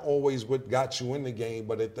it's not always what got you in the game,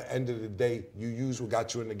 but at the end of the day, you use what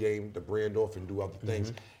got you in the game to brand off and do other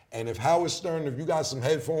things. And if Howard Stern, if you got some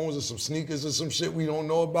headphones or some sneakers or some shit we don't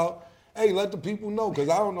know about, hey, let the people know, because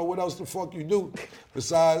I don't know what else the fuck you do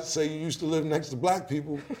besides say you used to live next to black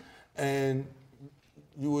people and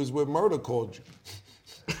you was where murder called you.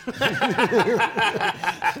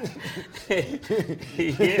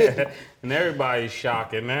 Yeah. And everybody's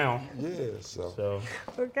shocking now. Yeah, so. So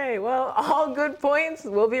Okay, well, all good points.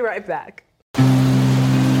 We'll be right back.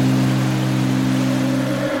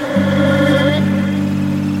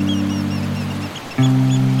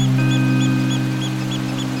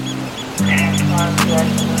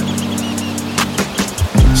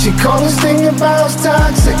 She called this thing about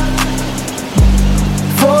toxic.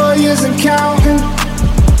 4 years and counting.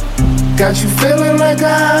 Got you feeling like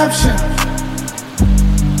an option.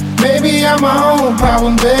 Maybe I'm my own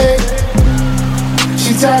problem, babe.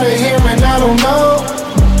 She tired of hearing I don't know.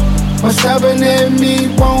 What's stubborn in me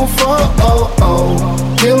won't fall.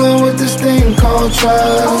 Dealing with this thing called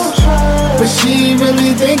trust. But she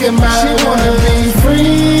really thinking about it. Wanna be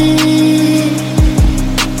free.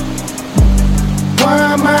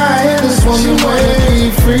 Why am I here this woman wanna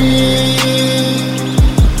be free?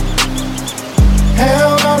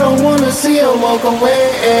 Hell, I don't wanna see her walk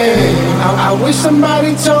away. I wish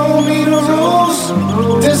somebody told me the rules.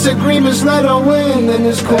 disagreements, let her win, and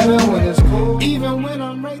it's cool. Even when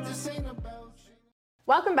I'm right, this ain't about you.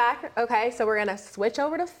 Welcome back. Okay, so we're going to switch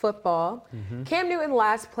over to football. Cam Newton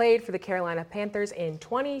last played for the Carolina Panthers in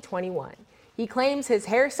 2021. He claims his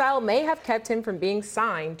hairstyle may have kept him from being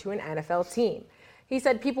signed to an NFL team. He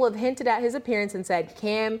said people have hinted at his appearance and said,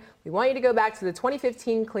 Cam, we want you to go back to the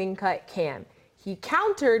 2015 clean-cut Cam. He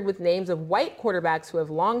countered with names of white quarterbacks who have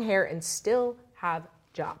long hair and still have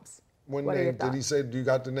jobs. What What are your name did he thoughts? say? Do you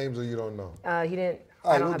got the names or you don't know? He didn't.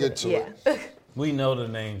 All right, I don't we'll have get it. to Yeah. it. We know the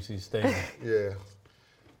names he's saying. Yeah.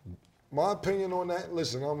 My opinion on that,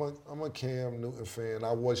 listen, I'm a Cam Newton fan.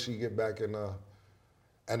 I wish he get back in the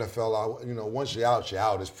NFL. Once you're out, you're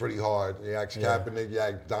out. It's pretty hard. You ask Kaepernick, you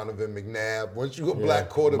ask Donovan McNabb. Once you a black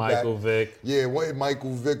quarterback. Michael Vick. Yeah,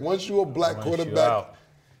 Michael Vick. Once you a black Once you quarterback, out.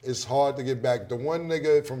 it's hard to get back. The one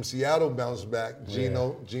nigga from Seattle bounced back,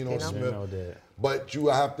 Geno Smith. Geno did. But you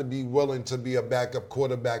have to be willing to be a backup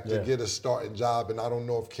quarterback to get a starting job. And I don't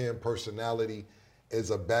know if Cam's personality is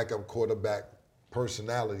a backup quarterback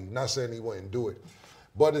personality. Not saying he wouldn't do it.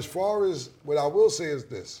 But as far as what I will say is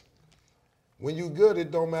this. When you good, it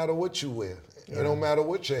don't matter what you wear. It don't matter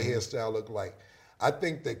what your hairstyle look like. I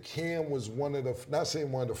think that Cam was one of the, not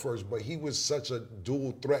saying one of the first, but he was such a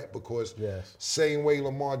dual threat because same way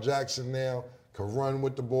Lamar Jackson now can run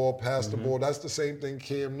with the ball, pass the ball. That's the same thing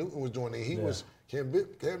Cam Newton was doing. And he was, Cam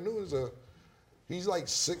Newton's he's like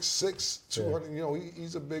 6'6", 200,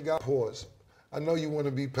 he's a big guy. Pause. I know you want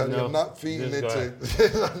to be petty. I'm not feeding it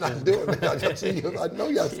to, I'm not doing it. I know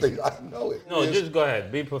y'all think, I know it. No, just go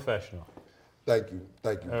ahead. Be professional. Thank you,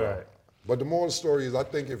 All bro. right. But the moral story is, I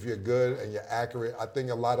think if you're good and you're accurate, I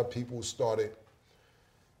think a lot of people started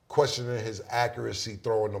questioning his accuracy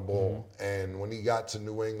throwing the ball. And when he got to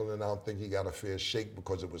New England, I don't think he got a fair shake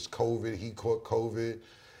because it was COVID. He caught COVID.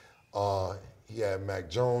 He had Mac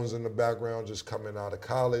Jones in the background just coming out of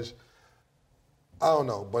college. I don't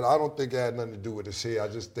know, but I don't think it had nothing to do with his hair. I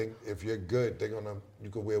just think if you're good,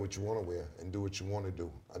 you can wear what you want to wear and do what you want to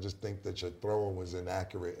do. I just think that your throwing was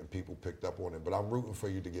inaccurate and people picked up on it. But I'm rooting for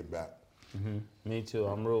you to get back. Me too.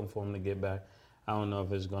 I'm rooting for him to get back. I don't know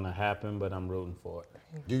if it's going to happen, but I'm rooting for it.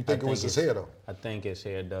 Do you think it was his hair, though? I think his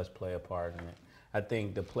hair does play a part in it. I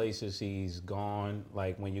think the places he's gone,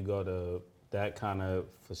 like when you go to that kind of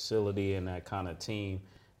facility and that kind of team,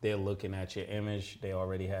 they're looking at your image. They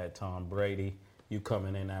already had Tom Brady. You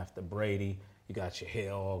coming in after Brady. You got your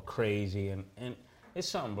hair all crazy. And it's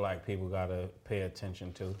something black people got to pay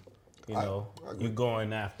attention to. I agree. You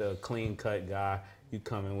going after a clean-cut guy. You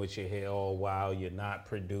coming with your hair all wild. You're not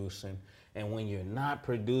producing. And when you're not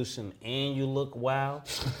producing and you look wild,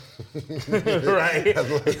 right?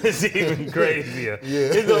 It's even crazier.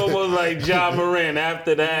 It's almost like Ja Morant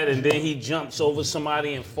after that, and then he jumps over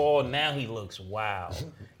somebody and fall. Now he looks wild.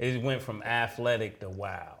 It went from athletic to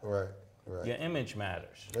wild. Right. Your image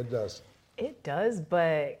matters. It does. It does,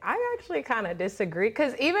 but I actually kind of disagree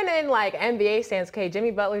because even in like NBA stands,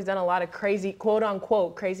 Jimmy Butler's done a lot of crazy, quote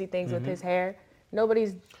unquote, crazy things with his hair.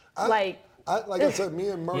 Nobody's like I said, me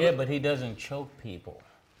and Murder. Yeah, but he doesn't choke people.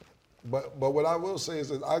 But what I will say is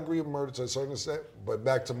that I agree with Murder to a certain extent. But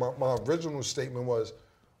back to my original statement was,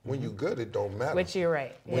 when you're good, it don't matter. Which you're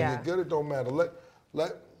right. When you're good, it don't matter.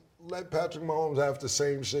 Let Patrick Mahomes have the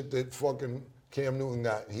same shit that fucking Cam Newton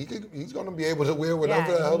got. He's gonna be able to wear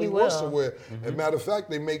whatever the hell he wants to wear. As a matter of fact,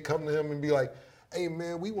 they may come to him and be like, hey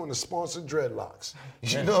man, we want to sponsor dreadlocks.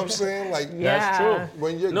 You know what I'm saying? Like That's true.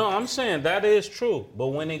 When you're, no, I'm saying that is true. But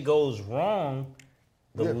when it goes wrong,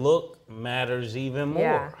 the look matters even more.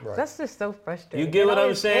 Yeah, Right. that's just so frustrating. You get what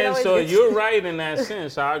I'm saying? So gets- you're right in that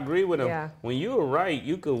sense. I agree with him. Yeah. When you were right,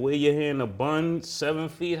 you could wear your hair in a bun 7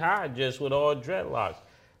 feet high just with all dreadlocks.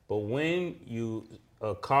 But when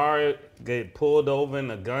a car get pulled over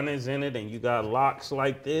and a gun is in it and you got locks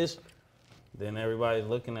like this, then everybody's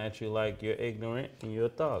looking at you like you're ignorant and you're a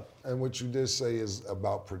thug. and what you did say is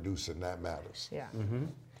about producing. That matters. Yeah.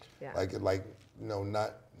 Yeah. Like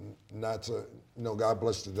not to, God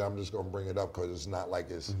bless the day, I'm just gonna bring it up because it's not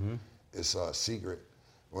like it's a secret.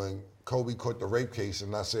 When Kobe caught the rape case,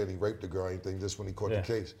 and not saying he raped the girl or anything, just when he caught the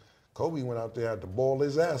case, Kobe went out there had to ball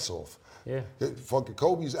his ass off. Yeah. Fucking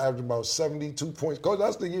Kobe's averaging about 72 points. Cause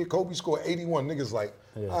that's the year Kobe scored 81. Niggas like,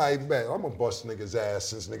 all right, man, I'm gonna bust niggas ass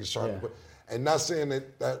since niggas trying to put. And not saying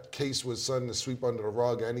that case was something to sweep under the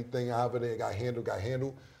rug or anything. However, they got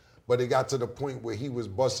handled. But it got to the point where he was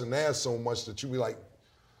busting ass so much that you be like,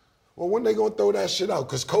 well, when they gonna throw that shit out?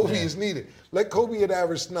 Because Kobe is needed. Let Kobe had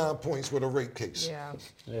averaged 9 points with a rape case.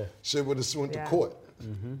 Yeah. Shit would have went to court.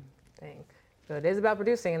 Dang. So it is about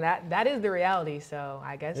producing, and that is the reality. So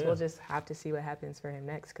I guess we'll just have to see what happens for him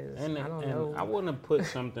next, because I don't know. I want to put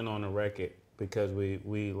something on the record because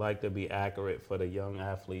we like to be accurate for the young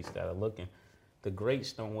athletes that are looking. The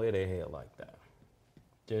greats don't wear their hair like that.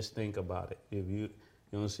 Just think about it. If you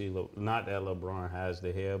don't see, not that LeBron has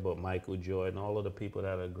the hair, but Michael Jordan, all of the people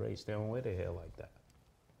that are greats, they don't wear their hair like that.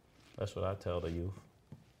 That's what I tell the youth.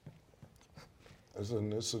 It's a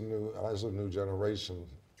new generation.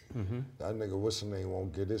 That nigga, what's his name,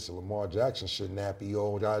 won't get this. Lamar Jackson shit nappy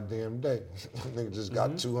all goddamn day. Nigga just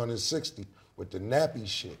got 260 with the nappy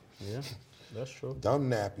shit. Yeah, that's true. Dumb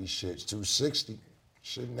nappy shit, 260.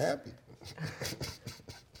 Shit nappy.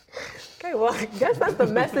 Okay, well, I guess that's the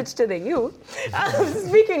message to the youth.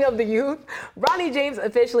 Speaking of the youth, Bronny James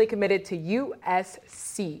officially committed to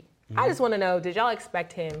USC. I just want to know, did y'all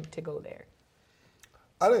expect him to go there?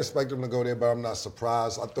 I didn't expect him to go there, but I'm not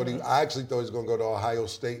surprised. I actually thought he was going to go to Ohio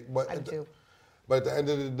State. But I do. But at the end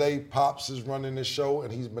of the day, Pops is running the show,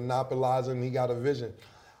 and he's monopolizing. He got a vision.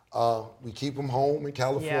 We keep him home in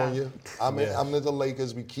California. I'm in the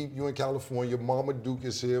Lakers. We keep you in California. Mama Duke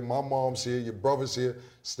is here. My mom's here. Your brother's here.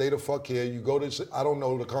 Stay the fuck here. You go to, I don't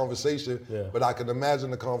know the conversation, but I can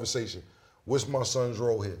imagine the conversation. What's my son's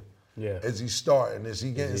role here? Yeah. Is he starting? Is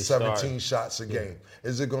he getting 17 shots a game?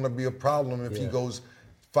 Is it going to be a problem if he goes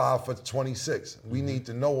 5 for 26? We need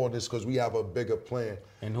to know all this because we have a bigger plan.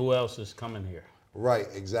 And who else is coming here? Right,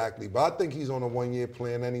 exactly. But I think he's on a one-year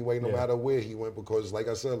plan anyway, no matter where he went, because like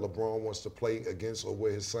I said, LeBron wants to play against or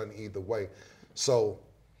with his son either way. So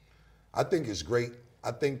I think it's great.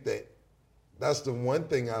 I think that's the one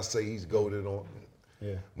thing I say he's goated on.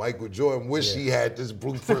 Yeah. Michael Jordan wish he had this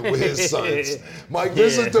blueprint with his sons. Mike,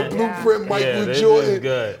 this is the blueprint Michael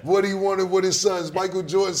Jordan, what he wanted with his sons. Michael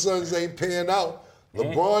Jordan's sons ain't paying out.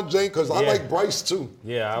 LeBron James, because I like Bryce too.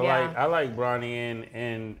 Yeah, I like Bronny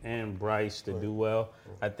and Bryce to do well.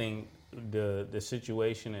 I think the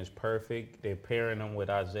situation is perfect. They're pairing him with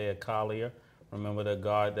Isaiah Collier. Remember the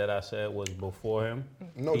guard that I said was before him?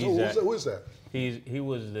 No, who is that? He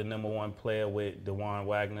was the number one player with DeJuan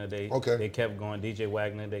Wagner. They kept going, DJ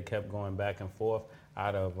Wagner, they kept going back and forth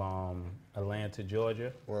out of Atlanta,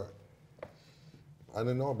 Georgia. Right. I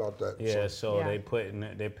didn't know about that. Yeah, so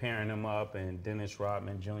they're pairing him up, and Dennis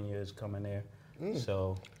Rodman Jr. is coming there.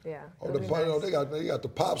 So they got the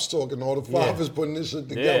Pops talking. All the fathers putting this shit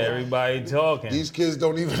together. Yeah, everybody talking. These kids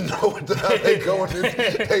don't even know what the hell they going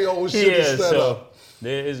in. They old shit is set up.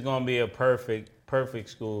 There is going to be a perfect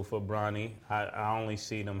school for Bronny. I only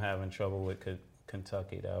see them having trouble with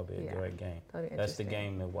Kentucky. That'll be a great game. That's the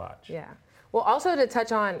game to watch. Yeah. Well, also to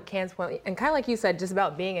touch on Cam's point, and kind of like you said, just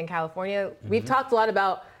about being in California, we've talked a lot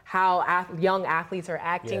about how young athletes are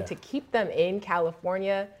acting to keep them in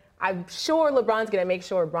California. I'm sure LeBron's going to make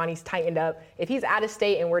sure Bronny's tightened up. If he's out of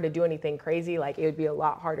state and were to do anything crazy, like it would be a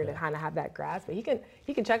lot harder to kind of have that grasp. But he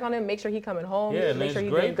can check on him, make sure he's coming home, make sure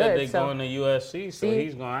he's doing good. Yeah, it's great that they're going to USC, so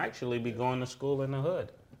he's going to actually be going to school in the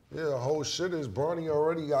hood. Yeah, the whole shit is Bronny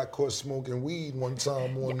already got caught smoking weed one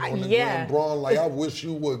time on the Grand Braun. Like, I wish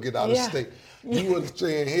you would get out of state. You were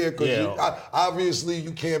staying here because obviously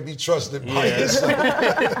you can't be trusted by yourself.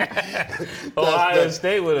 Ohio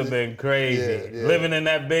State would have been crazy. Living in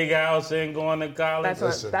that big house and going to college.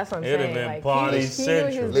 That's what I'm saying. It would have been party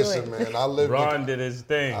central. Listen, man, Ron did his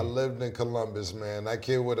thing. I lived in Columbus, man. That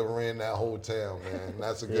kid would have ran that whole town, man.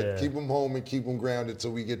 That's a good. Keep him home and keep him grounded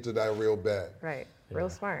till we get to that real bad. Right. Real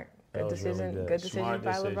smart. Good decision. Really good decision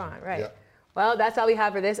by LeBron. Right. Yeah. Well, that's all we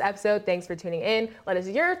have for this episode. Thanks for tuning in. Let us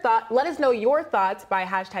know your thoughts by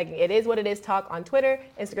hashtagging #ItIsWhatItIsTalk on Twitter,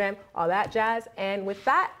 Instagram, all that jazz. And with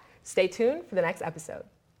that, stay tuned for the next episode.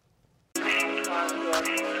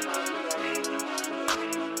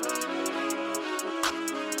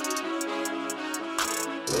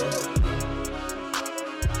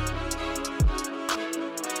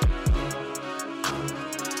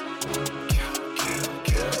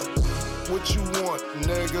 What you want,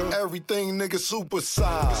 nigga? Everything, nigga, super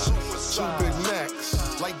size. Two Big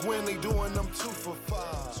Macs. Like when they doing them 2 for